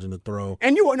challenging the throw.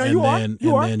 And you are.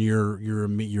 Then you're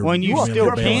when you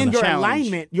still can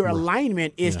challenge. Your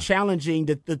alignment is challenging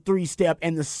the 3-step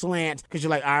and the slant because you're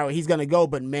like, all right, he's going to go,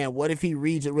 but man, what if he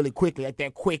reads it really quickly, like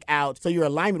that quick out? So your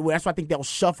alignment, that's why I think they'll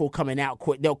shuffle coming out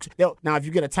quick. They'll now if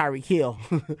you get a Tyreek Hill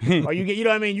or you know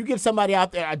what I mean, you get somebody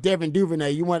out there, a Devin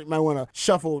Duvernay, might want to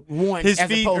shuffle once his as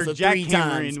feet opposed to 3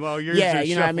 times. While yours are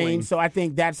you know what I mean. So I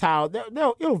think that's how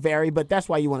it'll vary, but that's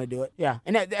why you want to do it. Yeah,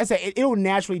 and it'll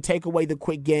naturally take away the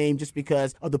quick game just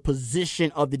because of the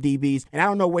position of the DBs. And I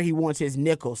don't know where he wants his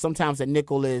nickel. Sometimes the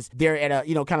nickel is there at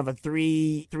a kind of a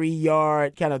 3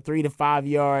 yard, kind of 3 to 5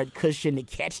 yard cushion to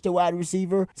catch the wide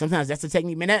receiver. Sometimes that's the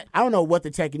technique. Man, I don't know what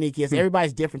the technique is.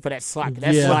 Everybody's different for that slot.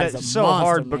 That slot is so monster,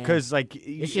 hard man. because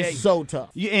it's just so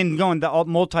tough. And going the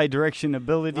multi-direction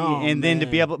ability, then to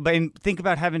be able, and think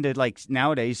about having to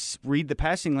nowadays read the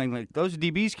passing lane. Like those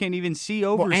DBs can't even see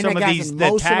over some of these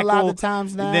the tackle. A lot of the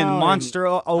times now, then monster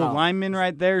linemen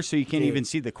right there, so you can't even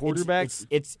see the quarterback.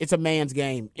 It's a man's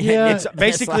game. Yeah, it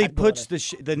basically puts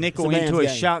the nickel into a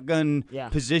shotgun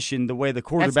position the way the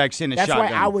quarterback's in a shotgun.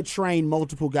 That's why I would train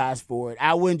multiple guys for it.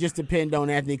 I wouldn't just depend on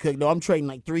Anthony Cook. No, I'm training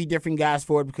like 3 different guys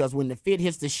for it because when the fit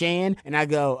hits the shan and I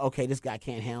go, okay, this guy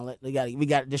can't handle it. We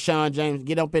got Deshaun James,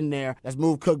 get up in there. Let's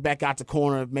move Cook back out to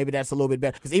corner. Maybe that's a little bit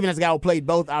better. Because even as a guy who played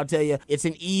both, I'll tell you, it's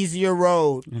an easier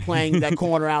road playing that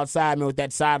corner outside with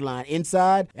that sideline.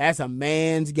 Inside, that's a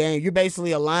man's game. You're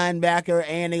basically a linebacker,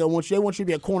 and they want you to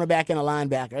be a cornerback and a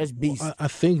linebacker. That's beast. I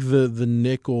think the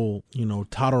nickel,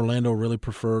 Todd Orlando really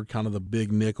preferred kind of the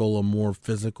big nickel, a more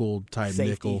physical type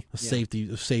nickel, a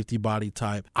safety body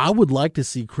type. I would like to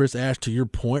see Chris Ash, to your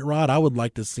point, Rod, I would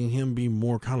like to see him be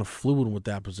more kind of fluid with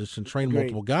that position, train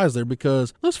multiple guys there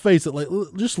because, let's face it,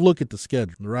 just look at the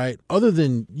schedule, right? Other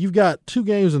than you've got 2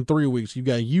 games in 3 weeks, you've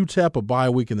got UTEP, a bye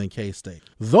week, and then K-State.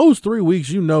 Those 3 weeks,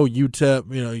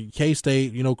 UTEP,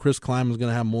 K-State, Chris Kleiman's going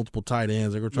to have multiple tight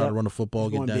ends. They're going to try to run the football,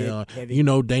 get down.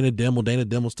 Dana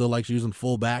Dimel still likes using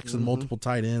fullbacks and multiple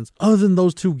tight ends. Other than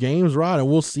those 2 games, Rod, and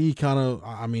we'll see kind of,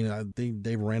 I think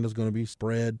Dave Aranda's going to be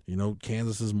spread.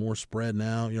 Kansas is more spread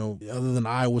now. Other than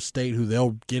Iowa State, who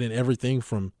they'll get in everything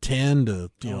from 10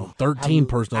 to 13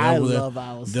 personnel. I love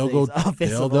Iowa State's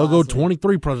They'll go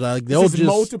 23 personnel. They'll just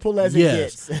multiple as it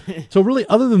gets. So really,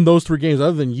 other than those three games,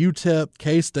 other than UTEP,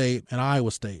 K-State, and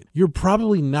Iowa State, you're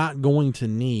probably not going to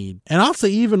need. And I'll say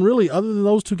even really, other than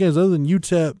those two games, other than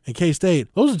UTEP and K-State,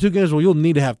 those are two games where you'll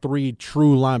need to have three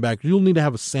true linebackers. You'll need to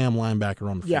have a Sam linebacker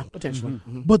on the field. Yeah, potentially.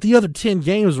 Mm-hmm. But the other 10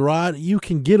 games, Rod, you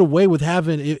can get away with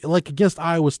having, like against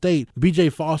Iowa State, B.J.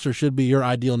 Foster should be your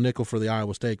ideal nickel for the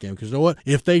Iowa State game. Because you know what?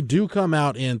 If they do come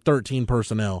out in 13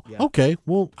 personnel, okay,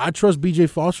 well, I trust B.J.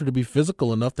 Foster to be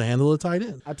physical enough to handle a tight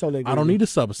end. I totally agree. I don't need to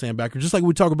sub a Sam backer. Just like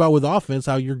we talk about with offense,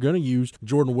 how you're going to use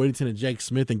Jordan Whittington and Jake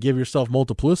Smith and give yourself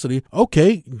multiplicity.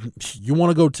 Okay, you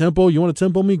want to go tempo? You want to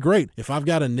tempo me? Great. If I've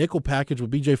got a nickel package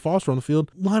with B.J. Foster on the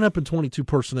field, line up in 22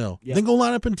 personnel. Then go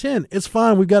line up in 10. It's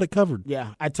fine. We've got it covered.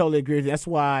 Yeah, I totally agree with you. That's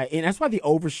why the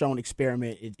Overshown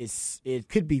experiment it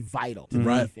could be vital to the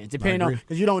defense, depending on,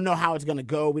 because you don't know how it's going to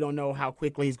go. We don't know how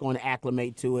quickly he's going to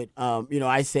acclimate to it.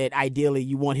 I said ideally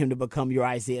you want him to become your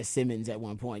Isaiah Simmons at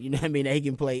one point. You know what I mean? He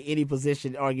can play any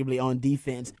position arguably on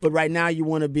defense, but right now you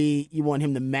want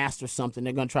him to master something.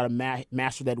 They're going to try to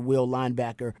master that will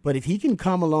linebacker. But if he can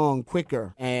come along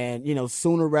quicker and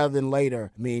sooner rather than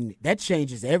later, I mean that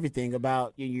changes everything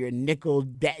about your nickel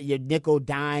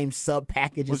dime sub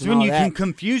packages. It's when you can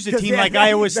confuse a team like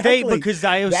Iowa State, because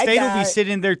Iowa State will be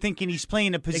sitting there thinking he's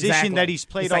playing a position that he's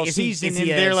played all season, and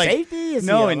they're like,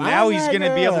 no, and now he's going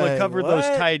to be able to cover those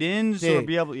tight ends or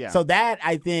be able, So that,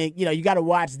 I think, you got to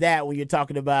watch that when you're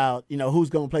talking about, who's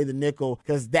going to play the nickel,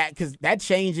 because that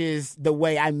changes the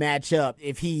way I match up.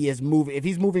 If he's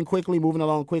moving quickly, moving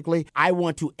along quickly, I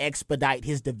want to expedite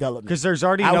his development. Because there's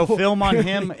already no film on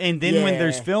him, and then when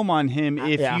there's film on him,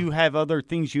 if you have other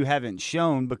things you haven't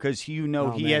shown, because he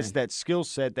has that skill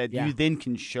set that you then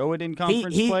can show it in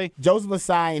conference play. Joseph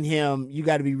Ossai and him, you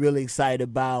got to be really excited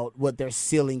about what their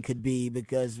ceiling could be,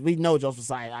 because we know Joseph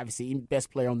Ossai, obviously,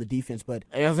 best player on the defense, but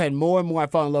as I said, more and more I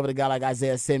fall in love with a guy like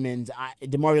Isaiah Simmons.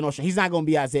 DeMarvion Overshown, he's not going to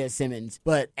be Isaiah Simmons,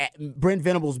 but Brent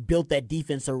Venables built that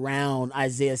defense around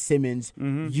Isaiah Simmons'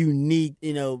 unique,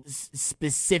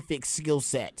 specific skill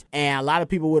set. And a lot of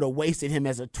people would have wasted him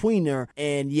as a tweener,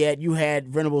 and yet you had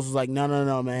Venables was like,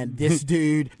 no, man, this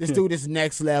dude is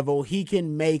next level. He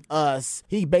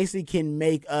basically can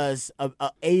make us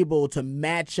able to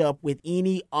match up with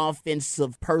any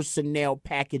offensive personnel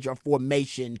package or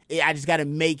formation. I just got to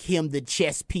make him the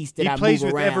chess piece that I move around. He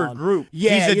plays with every group.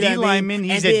 Yeah, he's a D lineman,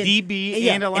 he's a DB,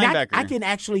 and a linebacker. I can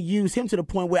actually use him to the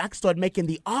point where I can start making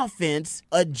the offense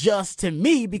adjust to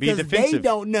me, because they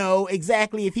don't know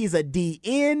exactly if he's a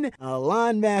DN, a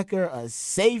linebacker, a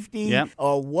safety,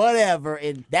 or whatever.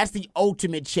 And that's the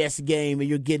ultimate chess game that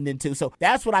you're getting into. So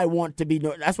that's what I want to be.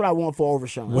 That's what I want for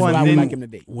Overshown. That's what I would like him to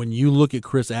be. When you look at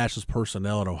Chris Ash's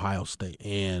personnel at Ohio State,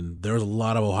 and there's a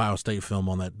lot of Ohio State film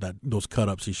on those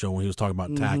cut-ups he showed when he was talking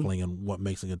about tackling and what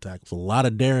makes a good tackle. There's a lot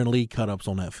of Darren Lee cut-ups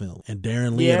on that film. And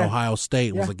Darren Lee at Ohio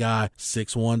State was a guy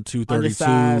 6'1", 232.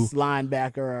 Undersized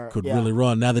linebacker. Could really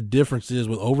run. Now the difference is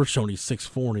with Overshown, he's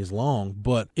 6'4" and he's long,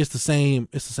 but it's the same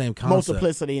concept.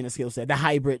 Multiplicity in the skill set. The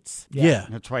hybrids. Yeah.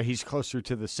 That's why he's closer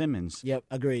to the Simmons. Yep,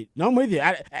 agreed. No, I'm with you.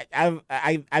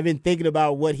 I've been thinking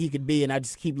about what he could be, and I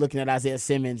just keep looking at Isaiah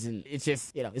Simmons, and it's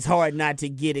just, it's hard not to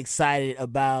get excited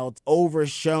about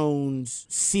Overshown's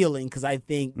ceiling, because I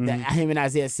think that him and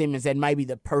Isaiah Simmons, that might be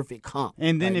the perfect comp.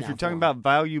 And then if you're talking about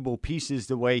valuable pieces,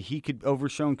 the way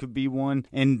Overshown could be one,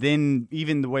 and then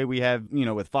even the way we have,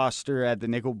 with Foster at the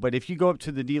nickel. But if you go up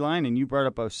to the D-line, and you brought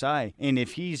up Ossai, and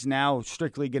if he's now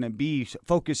strictly going to be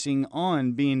focusing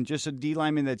on being just a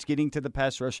D-lineman that's getting to the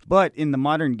pass rush, but in the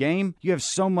modern game, you have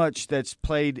so much that's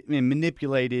played and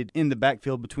manipulated in the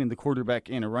backfield between the quarterback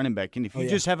and a running back. And if you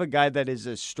just have a guy that is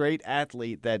a straight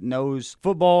athlete that knows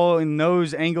football and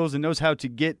knows angles and knows how to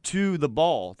get to the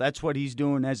ball, that's what he's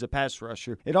doing as a pass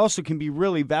rusher. It also can be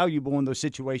really valuable in those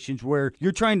situations where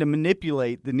you're trying to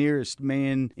manipulate the nearest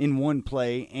man in one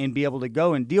play and be able to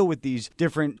go and deal with these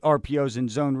different RPOs and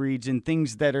zone reads and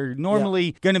things that are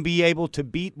normally going to be able to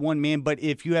beat one man. But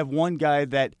if you have one guy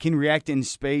that can react in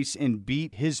space and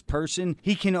beat his person,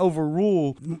 he can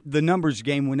overrule the numbers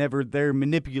game whenever they're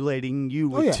manipulating you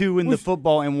with two in the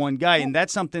football and one guy. And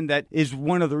that's something that is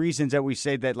one of the reasons that we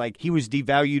say that he was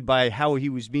devalued by how he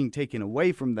was being taken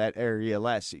away from that area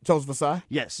last season. Joseph Ossai?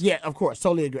 Yes. Yeah, of course.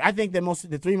 Totally agree. I think that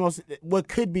what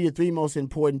could be the three most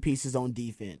important pieces on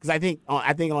defense. Because I think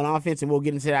on offense, and we'll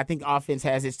get into that, I think offense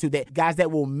has this too, that guys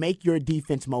that will make your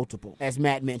defense multiple, as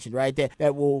Matt mentioned, right?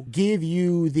 That will give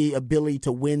you the ability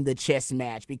to win the chess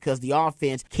match, because the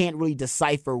offense can't really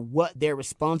decipher decipher what their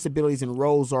responsibilities and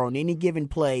roles are on any given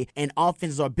play and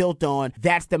offenses are built on,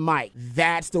 that's the Mike,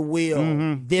 that's the Will.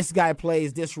 Mm-hmm. This guy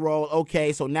plays this role.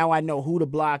 Okay, so now I know who to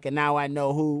block and now I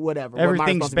know who, whatever.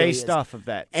 Everything's based off of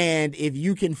that. And if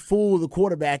you can fool the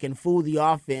quarterback and fool the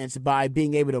offense by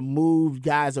being able to move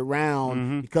guys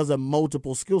around because of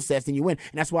multiple skill sets, then you win.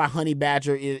 And that's why Honey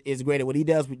Badger is great at what he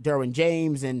does with Derwin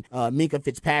James and Minkah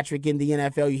Fitzpatrick in the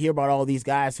NFL. You hear about all these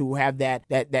guys who have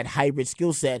that hybrid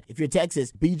skill set. If you're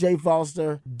Texas, B.J.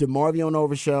 Foster, DeMarvion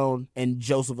Overshown, and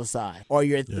Joseph Ossai are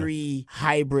your three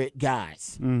hybrid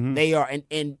guys. They are,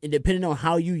 and depending on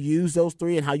how you use those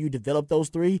three and how you develop those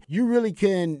three, you really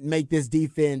can make this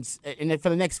defense, and for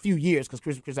the next few years,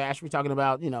 because Chris Ash, we're talking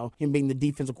about, him being the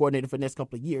defensive coordinator for the next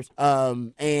couple of years,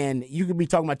 and you could be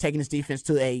talking about taking this defense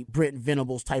to a Brent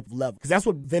Venables type of level, because that's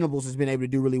what Venables has been able to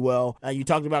do really well. You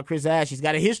talked about Chris Ash. He's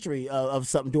got a history of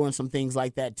doing some things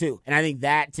like that too, and I think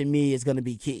that to me is going to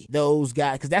be key. Those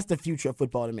guys, because that's the future of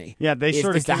football to me. Yeah, it's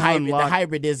the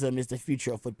hybridism is the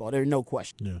future of football. There's no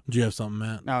question. Yeah. Do you have something,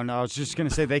 Matt? No, I was just going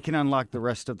to say they can unlock the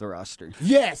rest of the roster.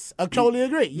 Yes, I totally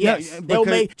agree. Yes, they'll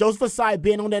make Joseph Ossai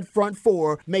being on that front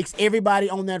four makes everybody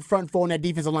on that front four on that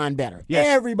defensive line better. Yes.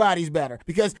 Everybody's better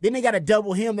because then they got to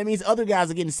double him. That means other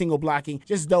guys are getting single blocking.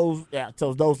 Just those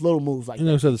little moves like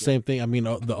that. So the same thing. I mean,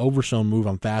 the Overshown move,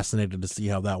 I'm fascinated to see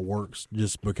how that works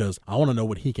just because I want to know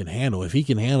what he can handle. If he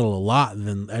can handle a lot,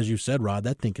 then as you said, Rod,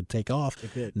 that thing could take off.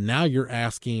 It could. Now you're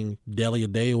asking Dele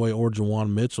Adeoye or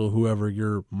Jawan Mitchell, whoever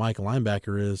your Mike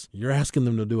linebacker is, you're asking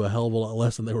them to do a hell of a lot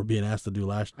less than they were being asked to do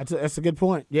last year. That's a good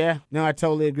point. Yeah, no, I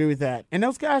totally agree with that. And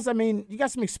those guys, I mean, you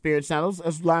got some experience now.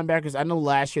 Those linebackers, I know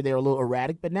last year they were a little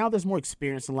erratic, but now there's more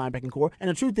experience in the linebacking core. And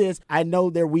the truth is, I know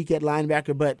they're weak at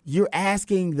linebacker, but you're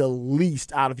asking the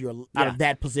least out of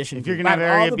that position. If you're going to have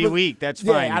area be weak, that's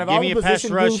fine. Give me a pass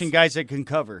rush and guys that can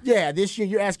cover. Yeah, this year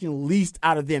you're asking least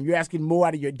out of them. You're asking more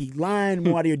out of your D-line,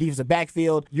 more out of your defensive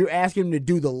backfield. You're asking them to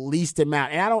do the least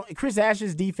amount. And Chris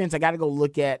Ash's defense, I got to go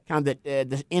look at kind of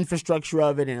the infrastructure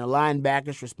of it and the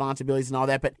linebackers' responsibilities and all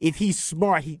that. But if he's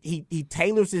smart, he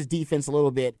tailors his defense a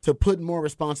little bit to put more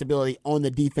responsibility on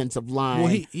the defensive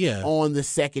line, on the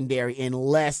secondary, and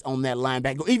less on that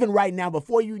linebacker. Even right now,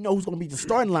 before you know who's going to be the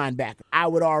starting linebacker, I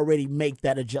would already make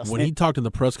that adjustment. When he talked in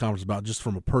the press conference about just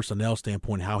from a personnel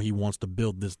standpoint how he wants to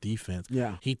build this defense,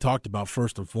 he talked about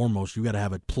first and foremost you got to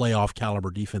have a playoff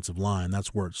caliber defensive line.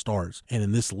 That's where it starts. And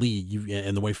in this league,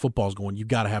 and the way football's going, you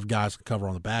got to have guys to cover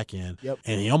on the back end. Yep.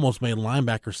 And he almost made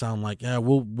linebackers sound like,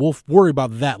 we'll worry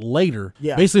about that later.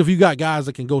 Yeah. Basically, if you got guys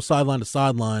that can go sideline to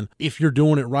sideline, if you're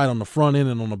doing it right on the front end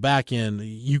and on the back end,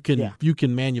 you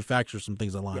can manufacture some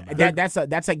things at linebacker.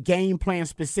 That's a game plan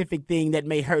specific thing that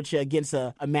may hurt you against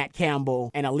a Matt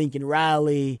Campbell and a Lincoln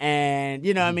Riley and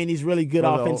these really good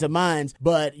offensive minds.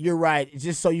 But you're right,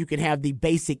 just so you can have the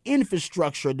basic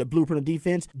infrastructure, the blueprint of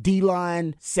defense,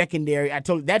 D-line, secondary. I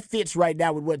told you that fits right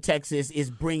now with what Texas is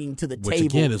bringing to the table. Which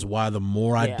again is why the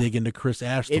more I dig into Chris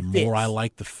Ash, the more I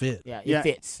like the fit. Yeah, it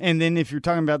fits. And then if you're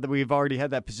talking about that we've already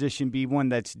had that position be one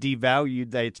that's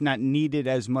devalued, that it's not needed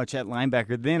as much at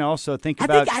linebacker, then also think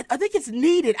about. I think it's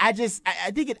needed. I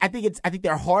think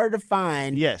they're harder to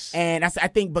find. Yes. And I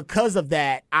think because of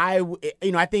that, I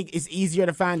think it's easier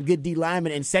to find good D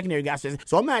linemen and secondary guys.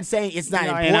 So I'm not saying it's not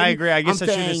important. And I agree. I guess I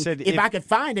should have said if I could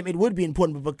find them, it would be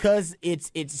important. But because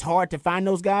it's hard to find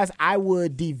those guys, I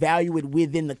would devalue it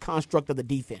within the construct of the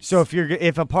defense. So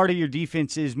if a part of your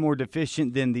defense is more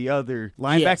deficient than the other,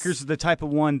 linebackers are the type of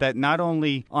one that not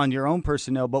only on your own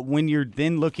personnel, but when you're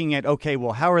then looking at, okay,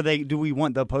 well, how do we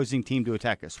want the opposing team to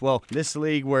attack us? Well, this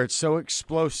league where it's so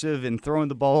explosive and throwing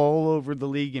the ball all over the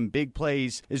league in big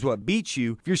plays is what beats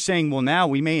you. If you're saying, well, now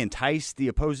we may entice the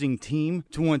opposing team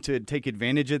to want to take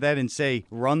advantage of that and say,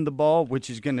 run the ball, which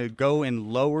is going to go and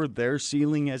lower their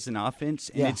ceiling as an offense,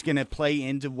 and it's going to play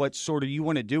into what sort of you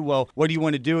want to do. Well, what do you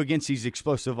want to do against these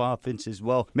explosive offenses?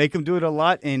 Well, make them do it a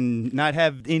lot and not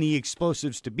have any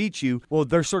explosives to beat you. Well,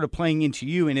 they're sort of playing into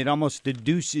you, and it almost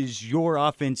deduces your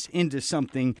offense into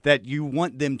something that you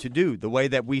want them to do. The way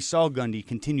that we saw Gundy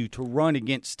continue to run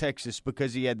against Texas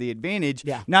because he had the advantage,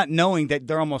 not knowing that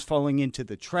they're almost falling into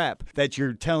the trap that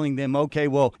you're telling them, okay,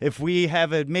 well, if we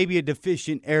have maybe a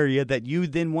deficient area that you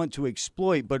then want to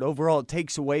exploit, but overall it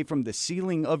takes away from the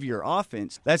ceiling of your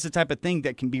offense, that's the type of thing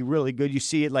that can be really good. You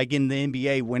see it like in the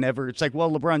NBA whenever it's like,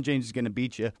 well, LeBron James is going to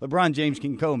beat you. LeBron James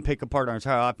can go and pick apart our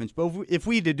entire offense. But if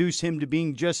we deduce him to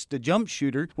being just a jump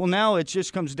shooter, well, now it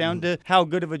just comes down to how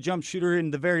good of a jump shooter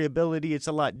and the variability. It's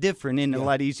a lot different and a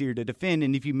lot easier to defend.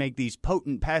 And if you make these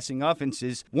potent passing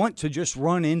offenses want to just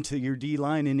run into your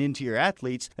D-line and into your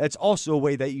athletes, that's also a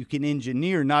way that you can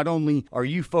engineer. Not only are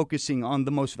you focusing on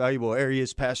the most valuable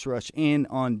areas, pass rush and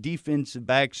on defensive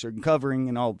backs or covering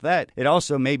and all of that, it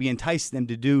also maybe enticed them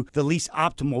to do the least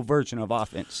optimal version of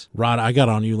offense. Rod, I got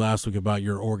on you last week about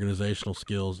your organizational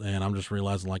skills, and I'm just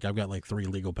realizing, like, I've got like 3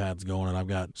 legal pads going, and I've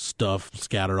got stuff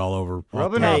scattered all over.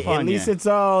 Rubbing off on at least it's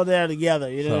all there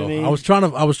together. You know what I mean? I was trying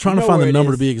to find the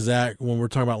number to be exact when we're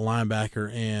talking about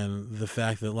linebacker, and the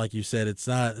fact that, like you said, it's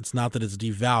not that it's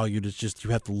devalued. It's just you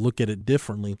have to look at it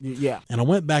differently. Yeah. And I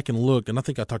went back and looked, and I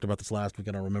think I talked about this last week.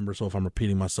 I don't remember, so if I'm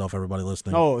repeating myself, everybody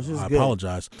listening, I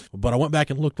apologize. But I went back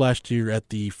and looked last year at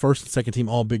the first and second team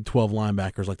all Big 12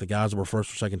 linebackers, like the guys that were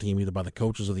first or second team either by the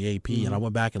coaches or the AP, and I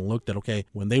went back and looked at, okay,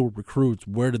 when they were recruits,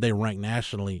 where did they rank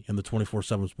nationally in the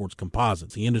 24/7 Sports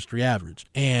composites, the industry average?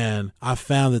 And I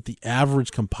found that the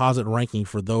average composite ranking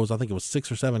for those, I think it was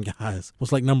 6 or 7 guys,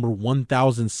 was like number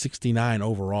 1,069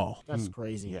 overall. That's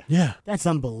crazy. Yeah. That's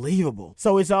unbelievable.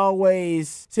 So it's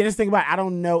always, see, this thing about, I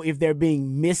don't know if they're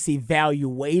being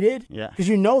misevaluated. Yeah. Because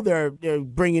they're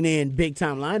bringing in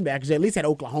big-time linebackers, at least at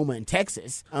Oklahoma and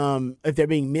Texas, if they're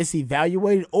being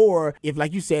misevaluated, or if,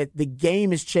 like you said, the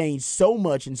game has changed so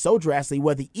much and so drastically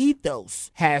where the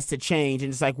ethos has to change.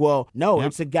 And it's like, well, no,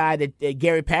 it's a guy that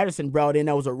Gary Patterson brought in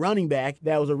that was a running back,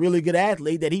 that was a really good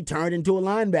athlete, that he turned into a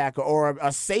linebacker, or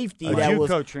a safety that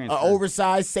was an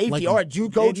oversized safety, or a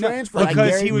JUCO transfer.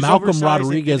 Because he was Malcolm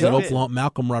Rodriguez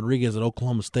at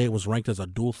Oklahoma State was ranked as a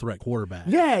dual-threat quarterback.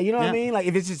 Yeah, you know what I mean? Like,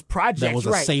 if it's just projects, that was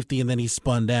a safety, and then he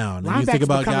spun down. And linebackers you think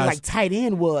about guys like tight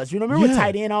end was. You remember when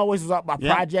tight end always was a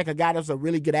project, a guy that was a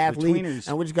really good athlete,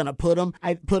 and we're just going to put him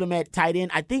at tight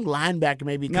end. I think linebacker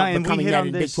may be becoming that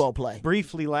in Big 12 play.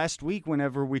 Briefly last week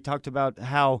whenever we talked about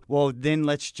how, well, then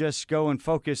let's just go and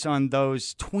focus on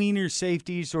those tweener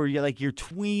safeties, or like your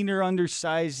tweener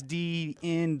undersized D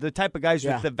in the type of guys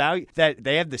with the value that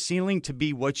they have the ceiling to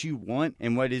be what you want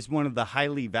and what is one of the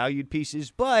highly valued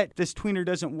pieces. But this tweener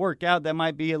doesn't work out. That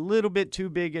might be a little bit too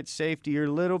big at safety or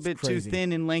a little bit too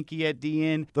thin and lanky at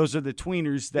DN. Those are the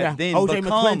tweeners that then O.J.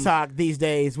 become... McClintock these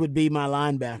days would be my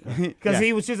linebacker because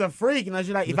he was just a freak. And I was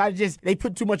like, if they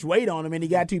put too much weight on him and he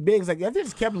got too big, it's like, if they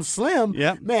just kept him slim,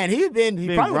 man, he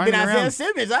probably been Isaiah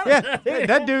Simmons.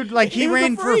 That dude, like, he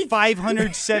ran for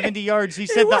 570 yards. He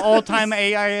set the all-time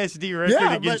AISD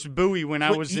record against Bowie when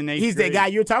I was in 8th grade. He's that guy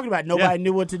you're talking about. Nobody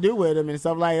knew what to do with him and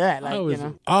stuff like that.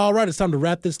 All right, it's time to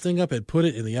wrap this thing up and put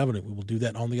it in the oven. We will do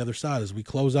that on the other side as we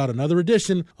close out another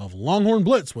edition of Longhorn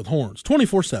Blitz with Horns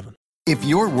 24/7. If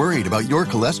you're worried about your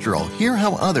cholesterol, hear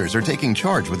how others are taking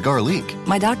charge with garlic.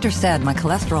 My doctor said my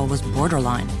cholesterol was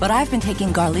borderline, but I've been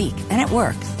taking garlic, and it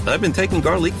works. I've been taking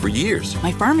garlic for years.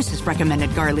 My pharmacist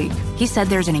recommended garlic. He said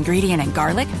there's an ingredient in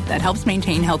garlic that helps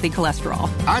maintain healthy cholesterol.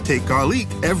 I take garlic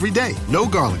every day. No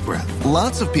garlic breath.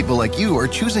 Lots of people like you are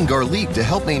choosing garlic to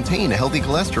help maintain a healthy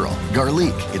cholesterol.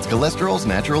 Garlic, it's cholesterol's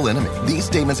natural enemy. These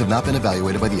statements have not been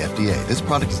evaluated by the FDA. This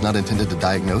product is not intended to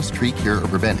diagnose, treat, cure, or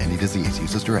prevent any disease.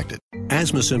 Use as directed.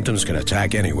 Asthma symptoms can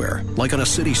attack anywhere, like on a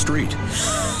city street.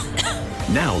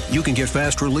 Now, you can get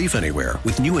fast relief anywhere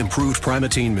with new improved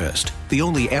Primatene Mist, the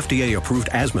only FDA-approved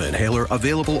asthma inhaler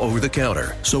available over the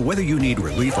counter. So whether you need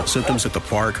relief of symptoms at the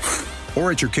park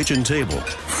or at your kitchen table,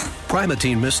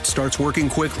 Primatene Mist starts working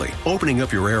quickly, opening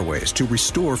up your airways to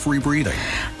restore free breathing.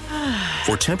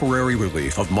 For temporary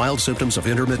relief of mild symptoms of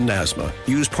intermittent asthma,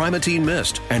 use Primatene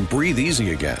Mist and breathe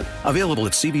easy again. Available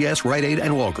at CVS, Rite Aid,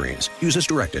 and Walgreens. Use as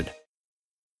directed.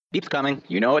 Beep's coming.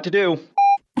 You know what to do.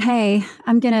 Hey,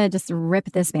 I'm gonna just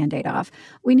rip this Band-Aid off.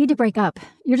 We need to break up.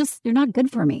 You're not good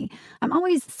for me. I'm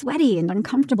always sweaty and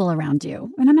uncomfortable around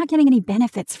you, and I'm not getting any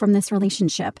benefits from this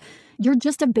relationship. You're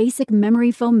just a basic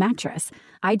memory foam mattress.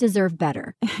 I deserve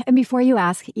better. And before you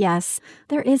ask, yes,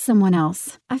 there is someone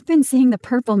else. I've been seeing the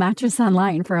Purple mattress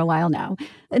online for a while now.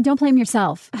 Don't blame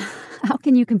yourself. How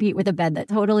can you compete with a bed that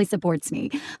totally supports me,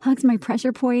 hugs my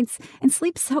pressure points, and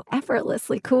sleeps so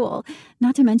effortlessly cool?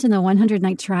 Not to mention the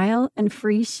 100-night trial and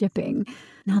free shipping.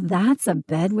 Now that's a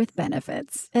bed with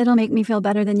benefits. It'll make me feel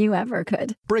better than you ever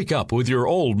could. Break up with your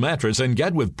old mattress and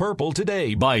get with Purple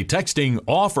today by texting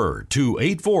OFFER to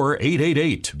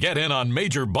 84888. Get in on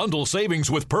major bundle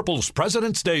savings with Purple's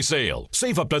President's Day sale.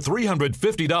 Save up to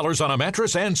 $350 on a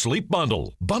mattress and sleep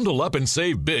bundle. Bundle up and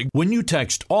save big when you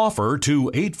text OFFER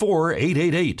to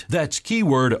 84888. That's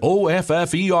keyword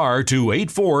OFFER to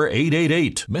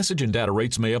 84888. Message and data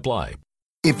rates may apply.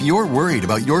 If you're worried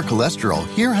about your cholesterol,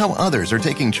 hear how others are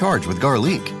taking charge with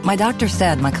Garlic. My doctor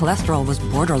said my cholesterol was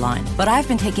borderline, but I've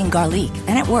been taking Garlic,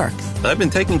 and it works. I've been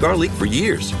taking Garlic for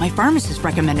years. My pharmacist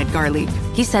recommended Garlic.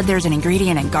 He said there's an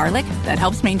ingredient in garlic that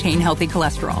helps maintain healthy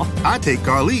cholesterol. I take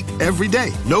Garlic every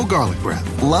day. No garlic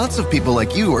breath. Lots of people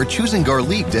like you are choosing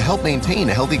Garlic to help maintain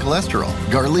a healthy cholesterol.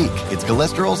 Garlic, it's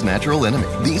cholesterol's natural enemy.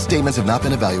 These statements have not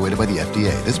been evaluated by the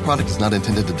FDA. This product is not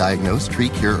intended to diagnose,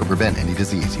 treat, cure, or prevent any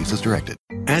disease. Use as directed.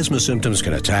 Asthma symptoms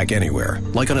can attack anywhere,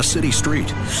 like on a city street.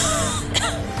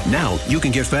 Now, you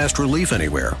can get fast relief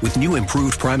anywhere with new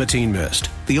improved Primatene Mist,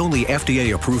 the only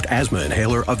FDA-approved asthma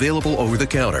inhaler available over the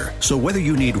counter. So whether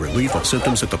you need relief of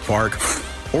symptoms at the park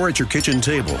or at your kitchen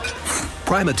table,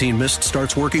 Primatene Mist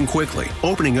starts working quickly,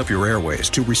 opening up your airways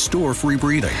to restore free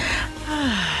breathing.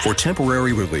 For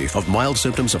temporary relief of mild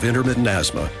symptoms of intermittent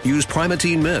asthma, use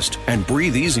Primatene Mist and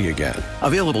breathe easy again.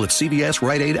 Available at CVS,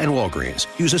 Rite Aid, and Walgreens.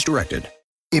 Use as directed.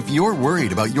 If you're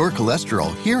worried about your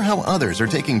cholesterol, hear how others are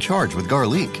taking charge with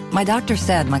Garlic. My doctor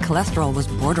said my cholesterol was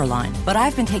borderline, but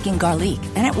I've been taking Garlic,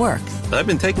 and it works. I've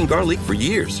been taking Garlic for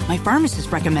years. My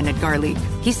pharmacist recommended Garlic.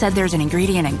 He said there's an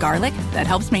ingredient in garlic that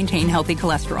helps maintain healthy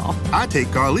cholesterol. I take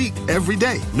Garlic every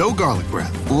day. No garlic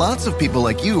breath. Lots of people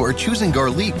like you are choosing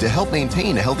Garlic to help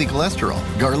maintain a healthy cholesterol.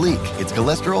 Garlic, it's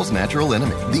cholesterol's natural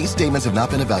enemy. These statements have not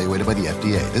been evaluated by the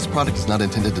FDA. This product is not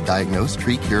intended to diagnose,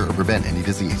 treat, cure, or prevent any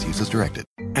disease. Use as directed.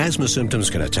 Asthma symptoms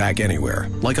can attack anywhere,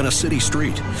 like on a city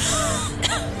street.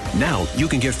 Now, you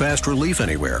can get fast relief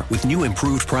anywhere with new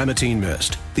improved Primatene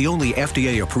Mist, the only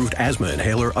FDA-approved asthma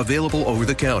inhaler available over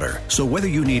the counter. So whether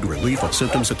you need relief of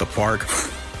symptoms at the park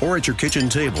or at your kitchen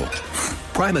table,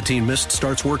 Primatene Mist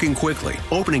starts working quickly,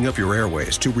 opening up your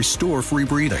airways to restore free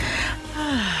breathing.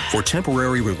 For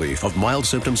temporary relief of mild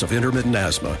symptoms of intermittent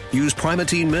asthma, use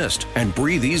Primatene Mist and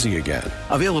breathe easy again.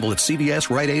 Available at CVS,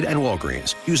 Rite Aid, and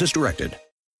Walgreens. Use as directed.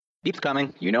 Beep's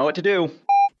coming. You know what to do.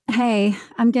 Hey,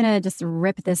 I'm gonna just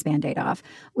rip this Band-Aid off.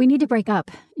 We need to break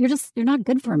up. You're not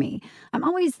good for me. I'm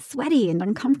always sweaty and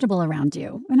uncomfortable around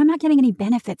you, and I'm not getting any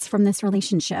benefits from this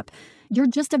relationship. You're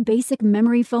just a basic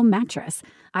memory foam mattress.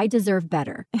 I deserve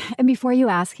better. And before you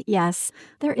ask, yes,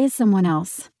 there is someone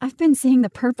else. I've been seeing the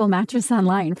Purple mattress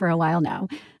online for a while now.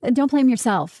 Don't blame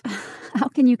yourself. How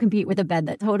can you compete with a bed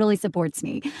that totally supports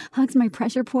me, hugs my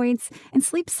pressure points, and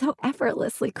sleeps so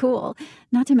effortlessly cool?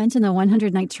 Not to mention the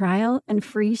 100-night trial and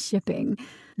free shipping.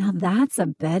 Now that's a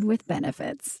bed with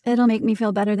benefits. It'll make me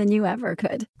feel better than you ever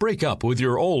could. Break up with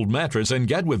your old mattress and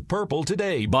get with Purple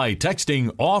today by texting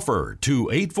OFFER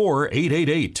to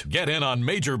 84888. Get in on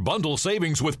major bundle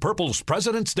savings with Purple's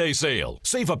President's Day sale.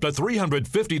 Save up to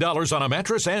 $350 on a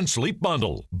mattress and sleep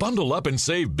bundle. Bundle up and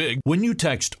save big when you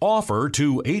text OFFER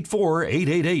to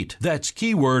 84888. That's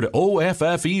keyword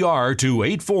OFFER to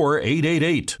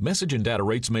 84888. Message and data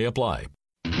rates may apply.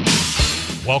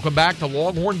 Welcome back to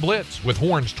Longhorn Blitz with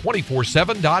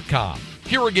horns247.com.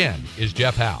 Here again is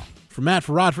Jeff Howe. For Matt,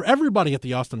 for Rod, for everybody at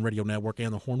the Austin Radio Network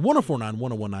and the Horn, 1049,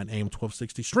 1019 AM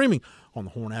 1260, streaming on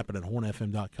the Horn app and at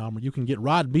hornfm.com, where you can get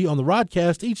Rod B on the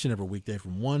Rodcast each and every weekday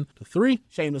from 1 to 3.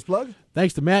 Shameless plug.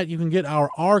 Thanks to Matt, you can get our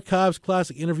archives,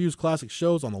 classic interviews, classic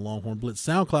shows on the Longhorn Blitz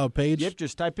SoundCloud page. Yep,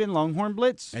 just type in Longhorn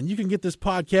Blitz. And you can get this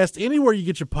podcast anywhere you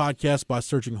get your podcast by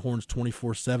searching Horns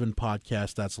 24/7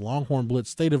 Podcast. That's Longhorn Blitz,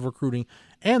 State of Recruiting,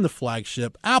 and the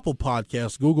flagship, Apple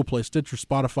Podcasts, Google Play, Stitcher,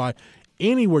 Spotify.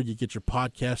 Anywhere you get your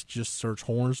podcast, just search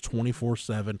Horns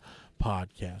 24/7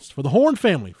 Podcast. For the Horn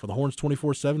family, for the Horns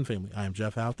 24/7 family, I am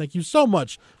Jeff Howe. Thank you so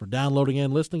much for downloading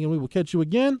and listening, and we will catch you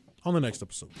again on the next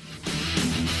episode.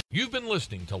 You've been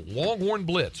listening to Longhorn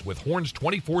Blitz with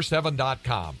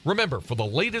horns247.com. Remember, for the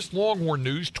latest Longhorn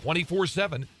news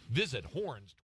 24/7, visit Horns.